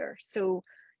good leader. So,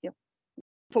 you know,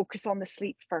 focus on the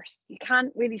sleep first. You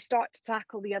can't really start to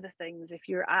tackle the other things if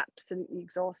you're absolutely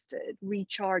exhausted.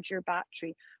 Recharge your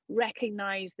battery.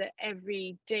 Recognize that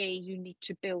every day you need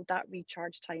to build that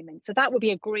recharge timing. So that would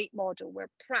be a great model where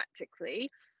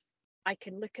practically I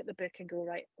can look at the book and go,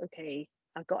 right, okay,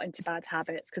 I've got into bad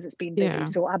habits because it's been busy.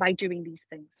 So am I doing these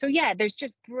things? So yeah, there's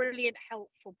just brilliant,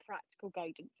 helpful, practical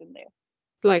guidance in there.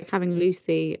 Like having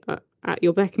Lucy at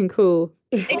your beck and call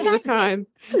all the time.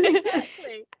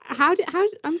 Exactly. How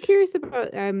I'm curious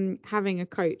about having a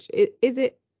coach.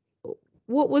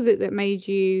 What was it that made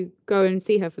you go and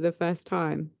see her for the first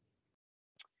time?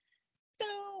 So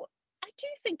I do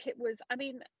think it was, I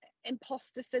mean,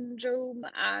 imposter syndrome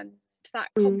and that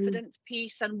Mm. confidence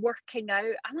piece and working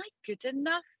out, am I good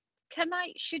enough?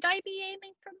 Should I be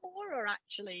aiming for more, or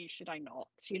actually should I not?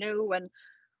 And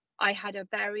I had a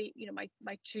very,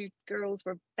 my two girls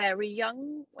were very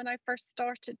young when I first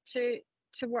started to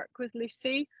work with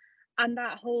Lucy, and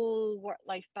that whole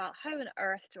work-life balance, how on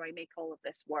earth do I make all of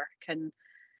this work? And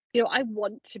I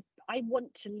want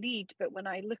to lead, but when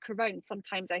I look around,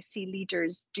 sometimes I see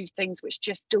leaders do things which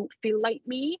just don't feel like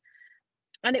me.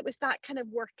 And it was that kind of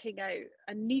working out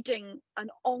and needing an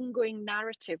ongoing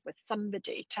narrative with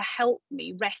somebody to help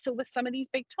me wrestle with some of these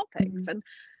big topics. And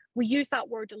we use that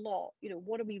word a lot.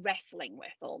 What are we wrestling with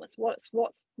almost?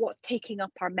 What's taking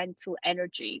up our mental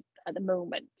energy at the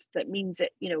moment? That means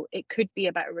it could be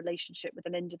about a relationship with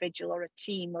an individual or a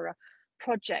team or a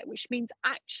project, which means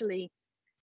actually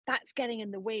that's getting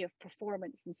in the way of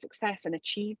performance and success and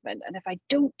achievement. And if I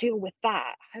don't deal with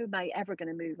that, how am I ever going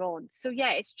to move on? So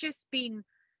yeah, it's just been,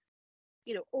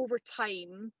 over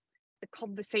time, the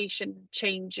conversation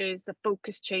changes, the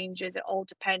focus changes. It all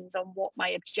depends on what my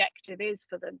objective is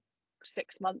for the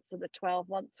 6 months or the 12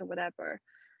 months or whatever.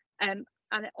 And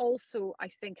it also, I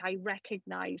think I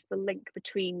recognize the link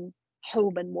between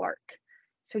home and work.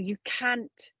 So you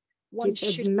can't, one It's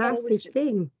a should massive always,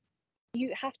 thing.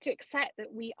 you have to accept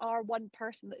that we are one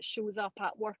person that shows up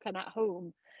at work and at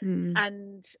home, Mm.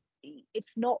 and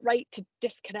it's not right to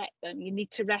disconnect them. You need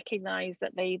to recognize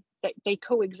that they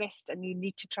coexist, and you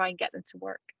need to try and get them to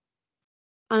work.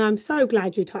 And I'm so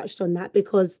glad you touched on that,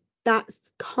 because that's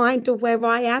kind of where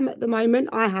I am at the moment.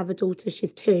 I have a daughter,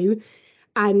 she's 2,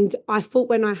 and I thought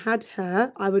when I had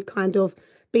her, I would kind of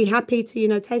be happy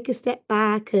to, take a step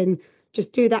back and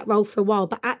just do that role for a while.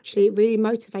 But actually, it really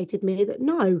motivated me that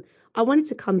no, I wanted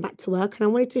to come back to work and I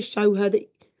wanted to show her that,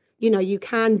 you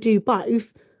can do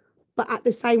both. But at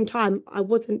the same time, I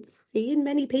wasn't seeing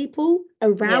many people Yeah,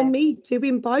 around me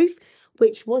doing both,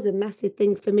 which was a massive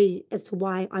thing for me as to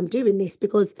why I'm doing this,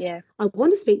 because yeah, I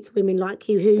want to speak to women like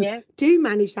you who yeah. do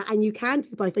manage that, and you can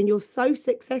do both, and you're so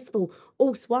successful.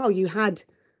 Also, while you had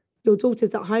your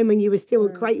daughters at home and you were still a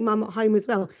Mm. great mum at home as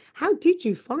well, how did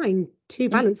you find to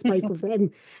balance both of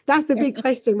them? That's the big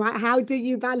question, right? How do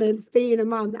you balance being a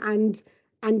mum and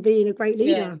being a great Yeah.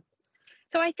 leader?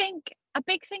 So I think a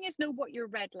big thing is know what your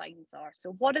red lines are.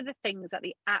 So what are the things that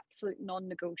the absolute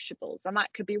non-negotiables, and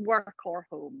that could be work or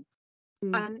home,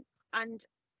 Mm. and and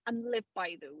and live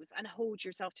by those and hold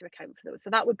yourself to account for those. So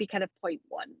that would be kind of point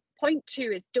one. Point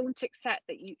two is don't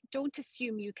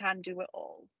assume you can do it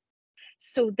all.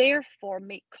 So therefore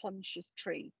make conscious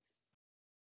trades.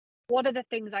 What are the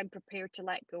things I'm prepared to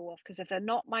let go of? Because if they're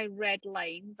not my red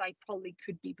lines, I probably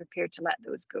could be prepared to let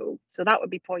those go. So that would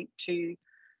be point two.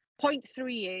 Point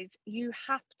three is you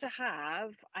have to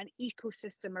have an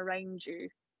ecosystem around you.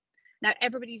 Now,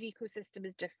 everybody's ecosystem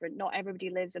is different. Not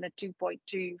everybody lives in a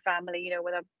 2.2 family,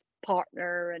 with a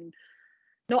partner, and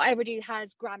not everybody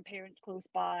has grandparents close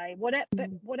by. But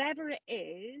Mm. whatever it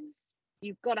is,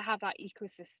 you've got to have that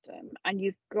ecosystem, and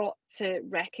you've got to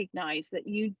recognize that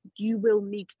you will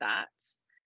need that.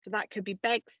 So that could be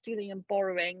beg, stealing, and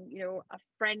borrowing, a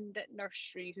friend at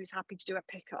nursery who's happy to do a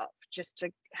pickup just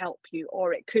to help you.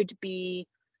 Or it could be,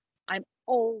 I'm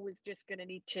always just going to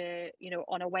need to,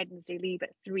 on a Wednesday leave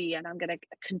at 3, and I'm going to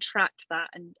contract that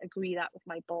and agree that with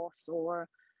my boss. Or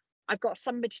I've got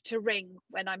somebody to ring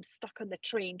when I'm stuck on the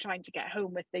train trying to get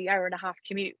home with the hour and a half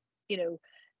commute,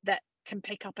 that can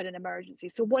pick up in an emergency.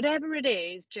 So whatever it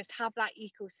is, just have that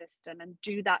ecosystem and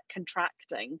do that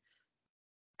contracting,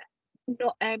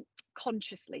 not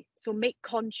consciously. So make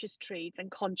conscious trades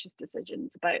and conscious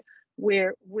decisions about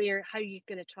how you're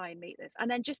going to try and make this,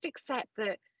 and then just accept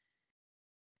that,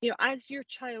 as your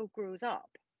child grows up,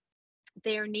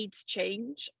 their needs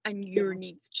change and your Yeah.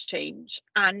 needs change,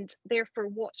 and therefore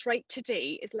what's right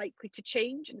today is likely to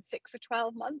change in 6 or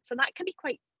 12 months, and that can be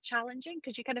quite challenging,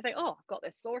 because you kind of think, oh, I've got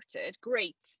this sorted,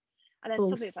 great, and then Of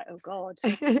suddenly it's course. like, oh god.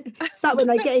 So when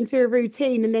they get into a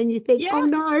routine and then you think, Yeah, oh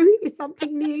no, it's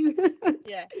something new.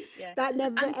 yeah, yeah. That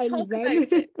never And ends talk then.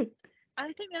 about it. And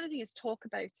I think the other thing is talk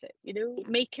about it, Yeah.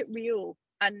 make it real.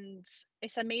 And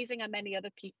it's amazing how many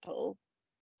other people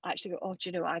actually go, oh, do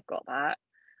you know, I've got that.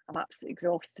 I'm absolutely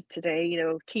exhausted today,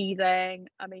 teething.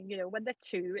 I mean, when they're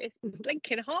 2, it's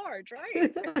blinking hard,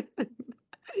 right?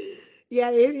 Yeah,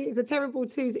 the terrible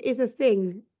twos is a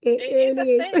thing. It It is a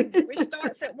really is. thing, which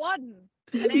starts at 1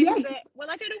 and ends Yes, at, well,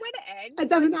 I don't know when it it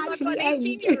ends. doesn't I've got actually an end.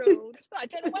 18-year-old, but I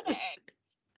don't know when it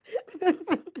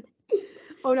ends.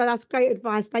 Oh no, that's great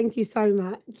advice. Thank you so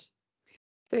much.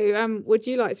 So, would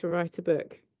you like to write a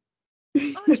book?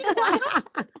 Oh, do you know what?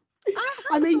 I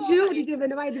I have mean, thought you about already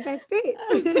given it. away the best bits.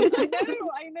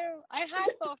 I know. I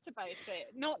have thought about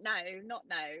it. Not now, not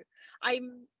now.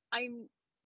 I'm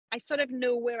I sort of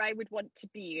know where I would want to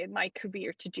be in my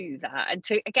career to do that, and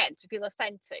to feel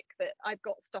authentic, that I've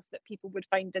got stuff that people would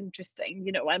find interesting,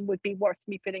 and would be worth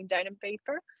me putting down on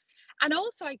paper. And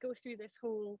also I go through this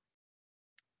whole,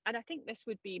 and I think this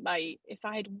would be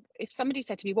if somebody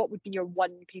said to me, what would be your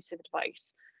one piece of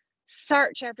advice?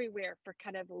 Search everywhere for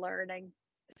kind of learning.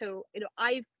 So,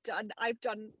 I've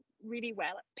done really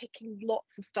well at picking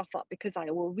lots of stuff up, because I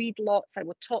will read lots, I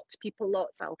will talk to people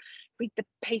lots, I'll read the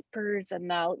papers,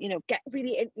 and I'll, get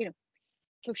really in,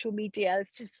 social media.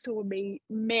 It's just so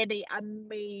many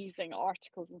amazing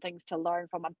articles and things to learn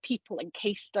from, and people and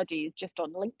case studies just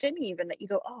on LinkedIn even, that you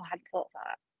go, oh, I hadn't thought of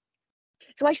that.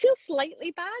 So I feel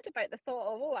slightly bad about the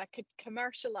thought of, oh, I could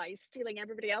commercialize stealing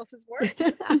everybody else's work. Do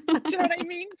you know what I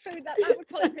mean? So that would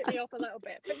probably put me off a little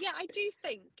bit. But yeah, I do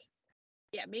think,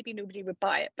 yeah, maybe nobody would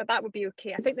buy it, but that would be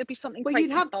okay. I think there'd be something Well, quite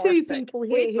you'd have cathartic. 2 people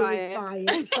here We'd who buy would it. buy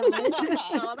it. So.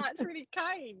 Oh, that's really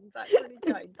kind. That's really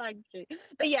kind. Thank you.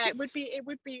 But yeah, it would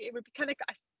be kind of,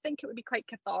 I think it would be quite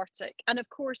cathartic. And of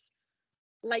course,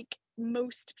 like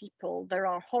most people, there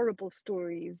are horrible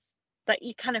stories that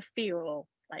you kind of feel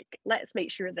like, let's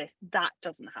make sure that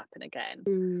doesn't happen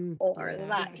again, or Yeah.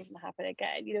 that doesn't happen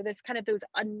again. There's kind of those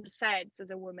unsaids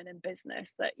as a woman in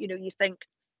business that, you think,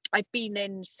 I've been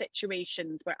in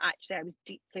situations where actually I was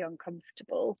deeply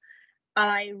uncomfortable. And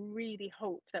I really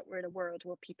hope that we're in a world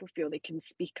where people feel they can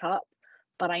speak up,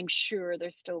 but I'm sure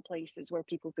there's still places where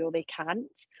people feel they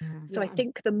can't. So I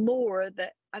think the more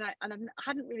that, and I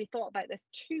hadn't really thought about this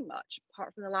too much,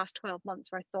 apart from the last 12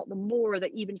 months, where I thought the more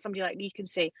that even somebody like me can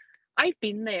say, I've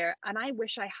been there and I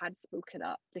wish I had spoken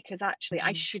up, because actually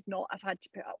I should not have had to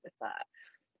put up with that.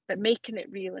 But making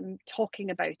it real and talking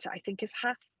about it, I think, is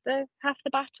half the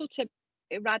battle to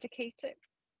eradicate it.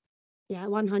 Yeah,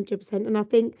 100%. And I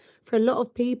think for a lot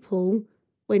of people,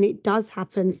 when it does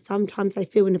happen, sometimes they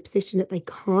feel in a position that they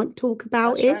can't talk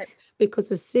about That's it, right.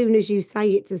 because as soon as you say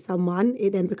it to someone,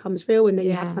 it then becomes real, and then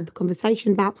you have to have the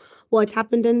conversation about what had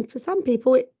happened. And for some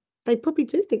people, they probably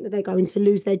do think that they're going to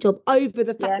lose their job over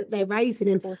the fact that they're raising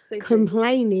and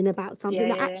complaining about something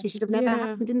that actually should have never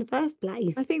happened in the first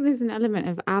place. I think there's an element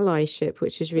of allyship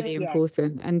which is really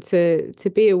important, and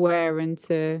to be aware and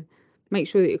to make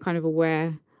sure that you're kind of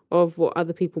aware of what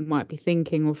other people might be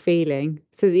thinking or feeling,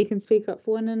 so that you can speak up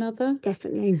for one another.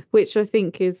 Definitely. Which I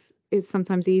think is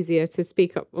sometimes easier to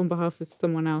speak up on behalf of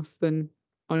someone else than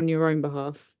on your own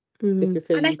behalf, if you're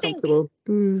feeling uncomfortable.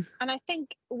 And I think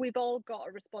we've all got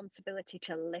a responsibility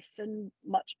to listen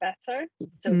much better,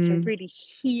 so to really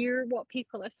hear what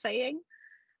people are saying,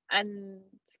 and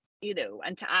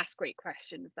and to ask great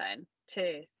questions, then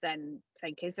to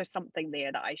think, is there something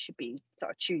there that I should be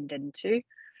sort of tuned into?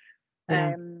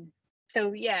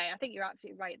 So yeah, I think you're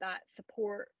absolutely right, that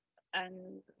support.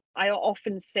 And I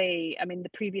often say, I mean, the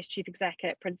previous chief exec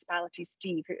at Principality,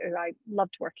 Steve, who I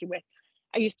loved working with,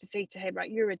 I used to say to him, right,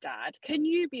 you're a dad, can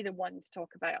you be the one to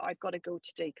talk about, I've got to go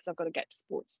today because I've got to get to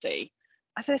sports day?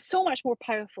 I said, it's so much more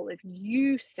powerful if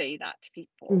you say that to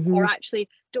people, or actually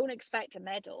don't expect a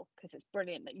medal because it's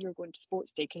brilliant that you're going to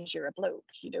sports day because you're a bloke,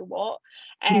 you know what?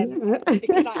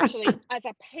 Because actually, as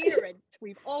a parent,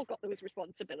 we've all got those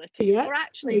responsibilities. Or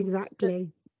actually, exactly.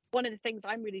 One of the things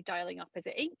I'm really dialing up is,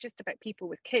 it ain't just about people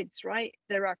with kids, right?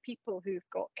 There are people who've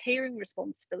got caring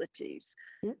responsibilities,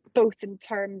 both in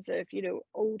terms of,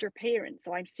 older parents.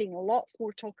 So I'm seeing lots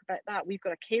more talk about that. We've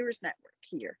got a carers network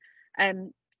here.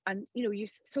 And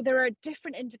so there are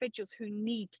different individuals who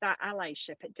need that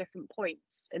allyship at different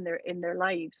points in their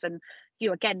lives. And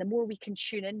again, the more we can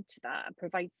tune into that and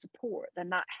provide support, then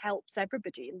that helps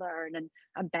everybody learn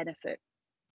and benefit.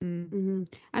 And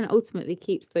ultimately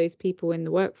keeps those people in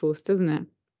the workforce, doesn't it?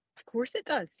 Of course it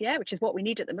does, yeah, which is what we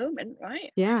need at the moment,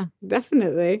 right? Yeah,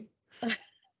 definitely.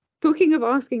 Talking of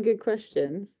asking good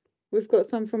questions, we've got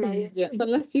some from our audience,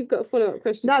 unless you've got a follow-up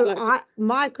question. No,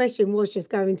 my question was just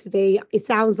going to be, it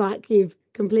sounds like you've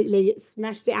completely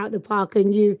smashed it out of the park,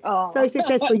 and you're so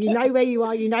successful. You know where you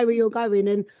are, you know where you're going.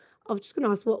 And I was just going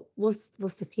to ask,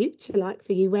 what's the future like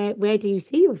for you? Where do you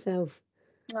see yourself?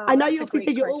 I know you obviously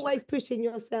said you're always pushing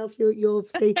yourself. You're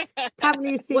obviously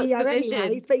currently a CEO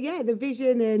anyways, but yeah, the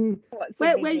vision, and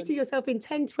where do you see yourself in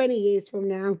 10, 20 years from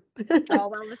now? Oh,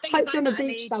 well, the thing is, I'm on a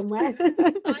beach somewhere.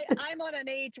 I'm on an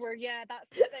age where, yeah, that's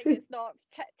the thing. It's not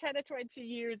 10 or 20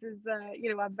 years is,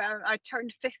 I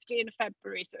turned 50 in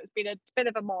February, so it's been a bit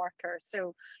of a marker.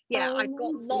 So yeah, I've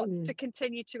got lots to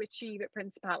continue to achieve at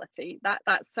Principality.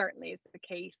 That certainly is the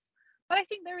case. But I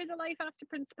think there is a life after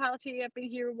Principality. I've been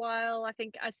here a while. I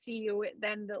think as CEO,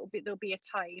 then there'll be a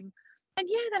time. And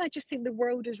yeah, then I just think the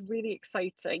world is really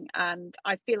exciting, and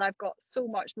I feel I've got so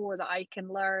much more that I can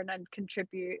learn and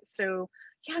contribute. So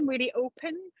yeah, I'm really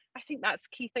open. I think that's the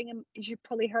key thing. And as you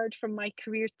probably heard from my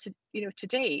career to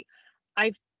date,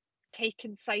 I've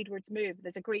taken sideways move.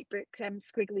 There's a great book,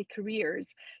 Squiggly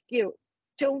Careers. You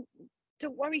know,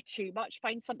 don't worry too much.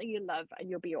 Find something you love, and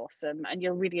you'll be awesome, and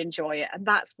you'll really enjoy it. And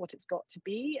that's what it's got to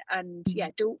be. And yeah,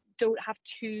 don't have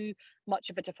too much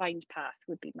of a defined path.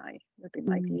 Would be my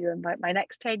view about my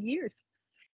next 10 years.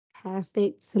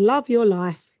 Perfect. Love your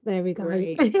life. There we go.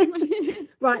 Great.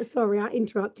 Right, sorry, I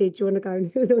interrupted. Do you want to go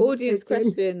into the Audience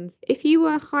questions. If you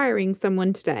were hiring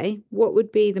someone today, what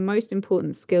would be the most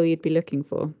important skill you'd be looking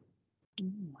for?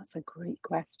 That's a great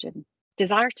question.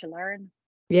 Desire to learn.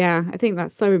 Yeah, I think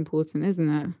that's so important, isn't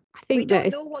it? I think we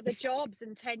don't know what the jobs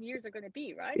in 10 years are going to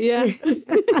be, right? Yeah.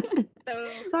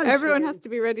 So everyone true. has to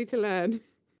be ready to learn.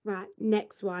 Right,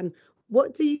 next one.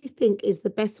 What do you think is the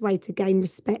best way to gain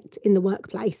respect in the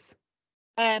workplace?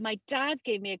 My dad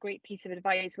gave me a great piece of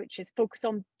advice, which is focus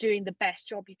on doing the best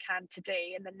job you can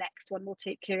today, and the next one will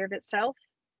take care of itself.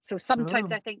 So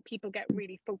sometimes I think people get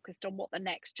really focused on what the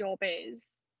next job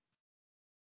is.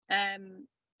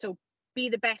 So be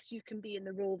the best you can be in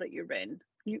the role that you're in.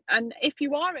 And if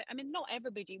you are, I mean, not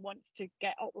everybody wants to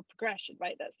get upward progression,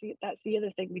 right? That's the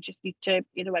other thing we just need to,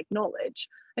 acknowledge.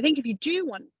 I think if you do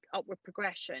want upward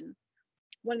progression,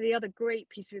 one of the other great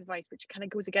pieces of advice, which kind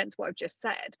of goes against what I've just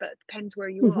said, but it depends where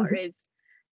you are, is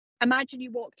imagine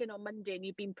you walked in on Monday and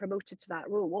you've been promoted to that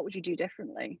role. What would you do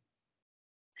differently?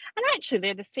 And actually,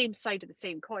 they're the same side of the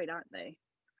same coin, aren't they?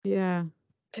 Yeah.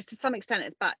 Because to some extent,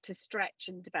 it's back to stretch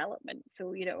and development.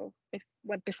 So,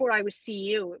 before I was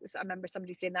CEO, I remember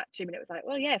somebody saying that to me, and it was like,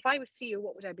 well, yeah, if I was CEO,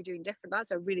 what would I be doing different? That's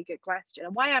a really good question.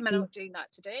 And why am I not doing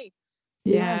that today?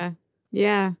 Yeah.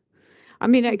 I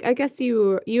mean, I guess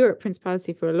you were at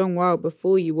Principality for a long while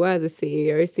before you were the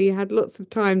CEO, so you had lots of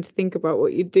time to think about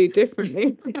what you'd do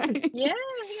differently. Yeah,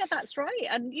 that's right.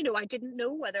 And I didn't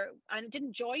know I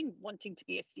didn't join wanting to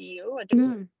be a CEO.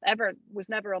 Was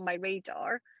never on my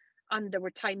radar. And there were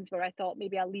times where I thought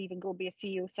maybe I'll leave and go be a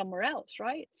CEO somewhere else,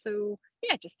 right? So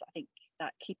yeah, just I think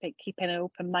that keeping an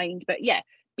open mind, but yeah,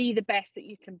 be the best that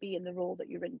you can be in the role that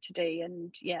you're in today.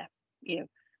 And yeah,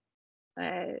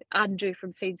 Andrew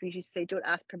from Sainsbury's used to say, "Don't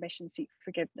ask permission, seek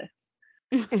forgiveness."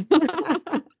 Which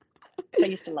I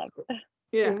used to love.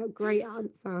 Yeah, great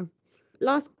answer.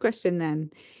 Last question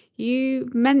then. You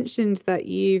mentioned that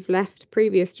you've left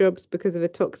previous jobs because of a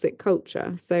toxic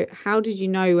culture. So how did you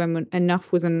know when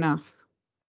enough was enough?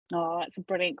 Oh, that's a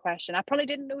brilliant question. I probably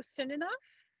didn't know soon enough.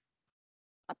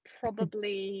 I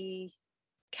probably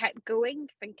kept going,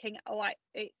 thinking, "Oh,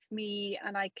 it's me,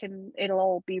 and it'll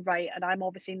all be right." And I'm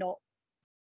obviously not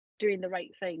doing the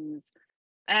right things.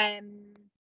 I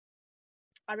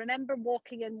remember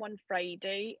walking in one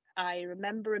Friday. I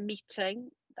remember a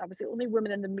meeting. I was the only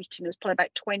woman in the meeting. There was probably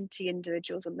about 20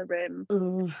 individuals in the room.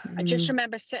 I just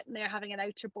remember sitting there having an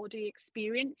outer body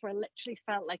experience where I literally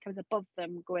felt like I was above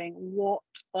them, going, what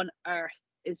on earth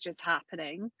is just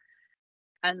happening?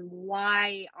 And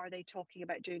why are they talking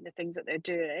about doing the things that they're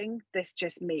doing? This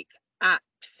just makes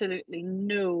absolutely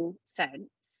no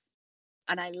sense.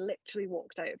 And I literally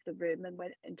walked out of the room and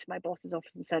went into my boss's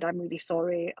office and said, "I'm really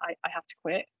sorry, I have to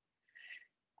quit."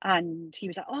 And he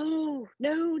was like, "Oh,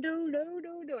 no, no, no,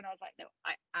 no, no." And I was like, "No,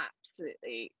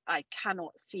 I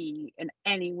cannot see in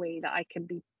any way that I can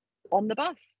be on the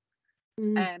bus."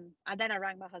 And then I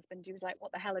rang my husband. He was like,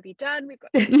 "What the hell have you done? We've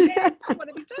got 2 kids. What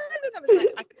have you done?" And I was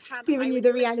like, "I can't." Giving you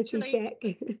the reality check.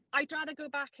 I'd rather go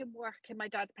back and work in my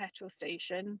dad's petrol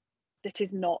station. That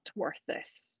is not worth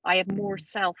this. I have more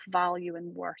self-value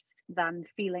and worth than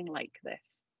feeling like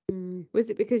this.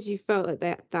 Was it because you felt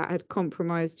that had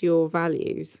compromised your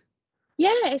values?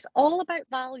 Yeah, it's all about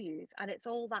values, and it's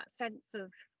all that sense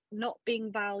of not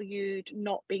being valued,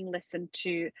 not being listened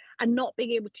to, and not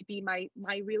being able to be my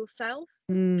real self,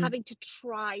 having to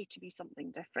try to be something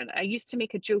different. I used to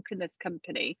make a joke in this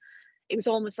company. It was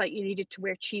almost like you needed to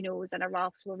wear chinos and a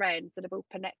Ralph Lauren instead of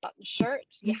open neck button shirt.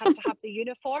 You had to have the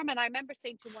uniform. And I remember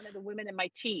saying to one of the women in my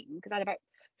team, because I had about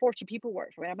 40 people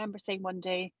work for me, I remember saying one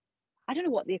day, "I don't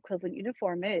know what the equivalent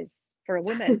uniform is for a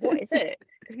woman. What is it?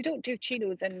 Because we don't do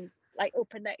chinos and like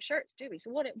open neck shirts, do we?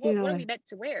 So what are we meant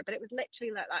to wear?" But it was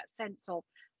literally like that sense of,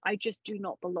 I just do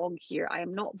not belong here. I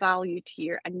am not valued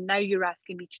here. And now you're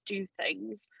asking me to do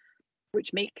things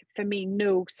which make for me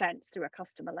no sense through a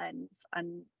customer lens.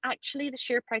 And actually the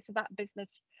share price of that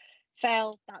business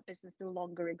fell. That business no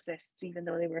longer exists, even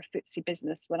though they were a FTSE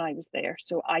business when I was there.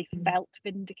 So I felt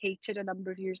vindicated a number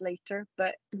of years later,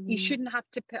 but you shouldn't have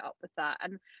to put up with that.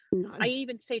 And I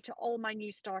even say to all my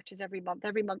new starters every month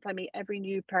I meet every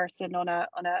new person on a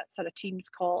sort of Teams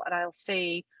call, and I'll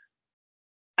say,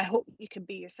 "I hope you can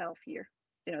be yourself here."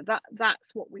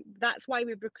 That's why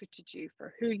we've recruited you,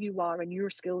 for who you are and your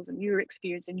skills and your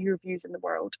experience and your views in the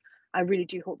world. I really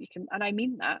do hope you can, and I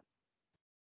mean that.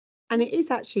 And it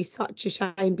is actually such a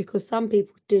shame, because some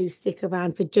people do stick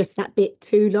around for just that bit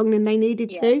too long than they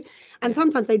needed to. And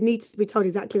sometimes they need to be told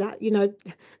exactly that,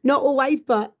 not always,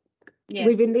 but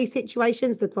within these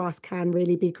situations, the grass can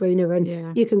really be greener,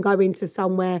 and you can go into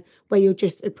somewhere where you're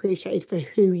just appreciated for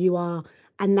who you are.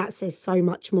 And that says so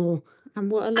much more. And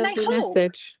what a lovely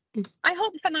message. I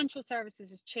hope financial services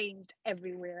has changed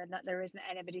everywhere, and that there isn't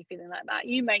anybody feeling like that.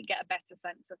 You might get a better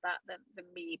sense of that than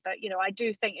me, but I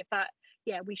do think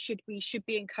we should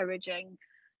be encouraging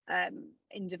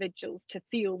individuals to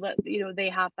feel that they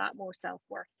have that more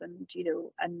self-worth,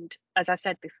 and as I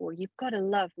said before, you've got to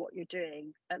love what you're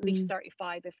doing at least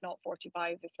 35, if not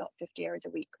 45, if not 50 hours a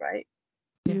week, right?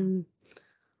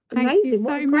 Amazing.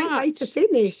 What a great way to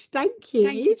finish. Thank you.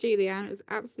 Thank you, Julianne. It was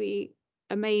absolutely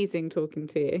amazing talking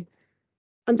to you.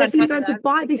 I'm definitely going to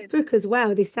buy this book as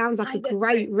well. This sounds like a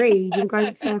great read. I'm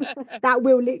going to, that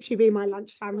will literally be my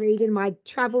lunchtime reading, my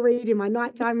travel reading, my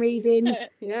nighttime reading. No,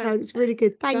 it's really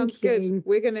good. Thank you. Good.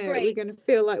 We're gonna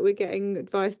feel like we're getting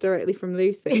advice directly from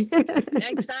Lucy.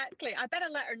 Exactly. I better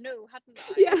let her know, hadn't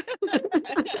I? Yeah.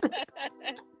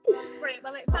 Great.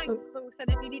 Well, thanks both. And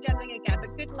if you need anything again,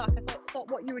 but good luck. I thought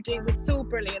what you were doing was so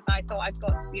brilliant. I thought I've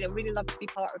got, really love to be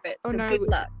part of it. So good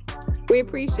luck. We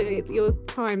appreciate your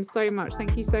time so much.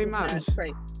 Thank you so much. That's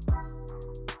great.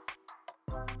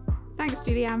 Thanks,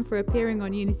 Julianne, for appearing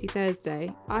on Unity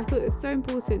Thursday. I thought it was so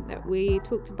important that we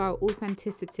talked about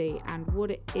authenticity and what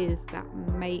it is that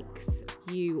makes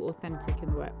you authentic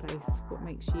in the workplace, what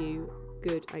makes you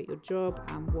good at your job,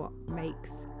 and what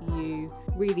makes you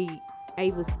really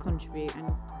able to contribute,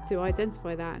 and to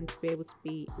identify that and to be able to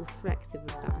be reflective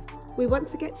of that. We want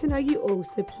to get to know you all,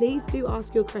 so please do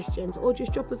ask your questions or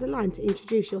just drop us a line to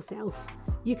introduce yourself.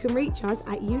 You can reach us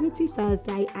at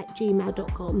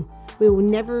unitythursday@gmail.com. We will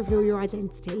never reveal your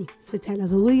identity, so tell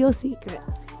us all your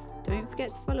secrets. Don't forget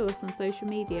to follow us on social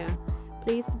media.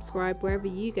 Please subscribe wherever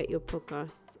you get your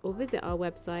podcasts, or visit our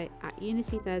website at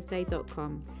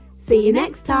unitythursday.com. See you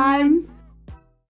next time.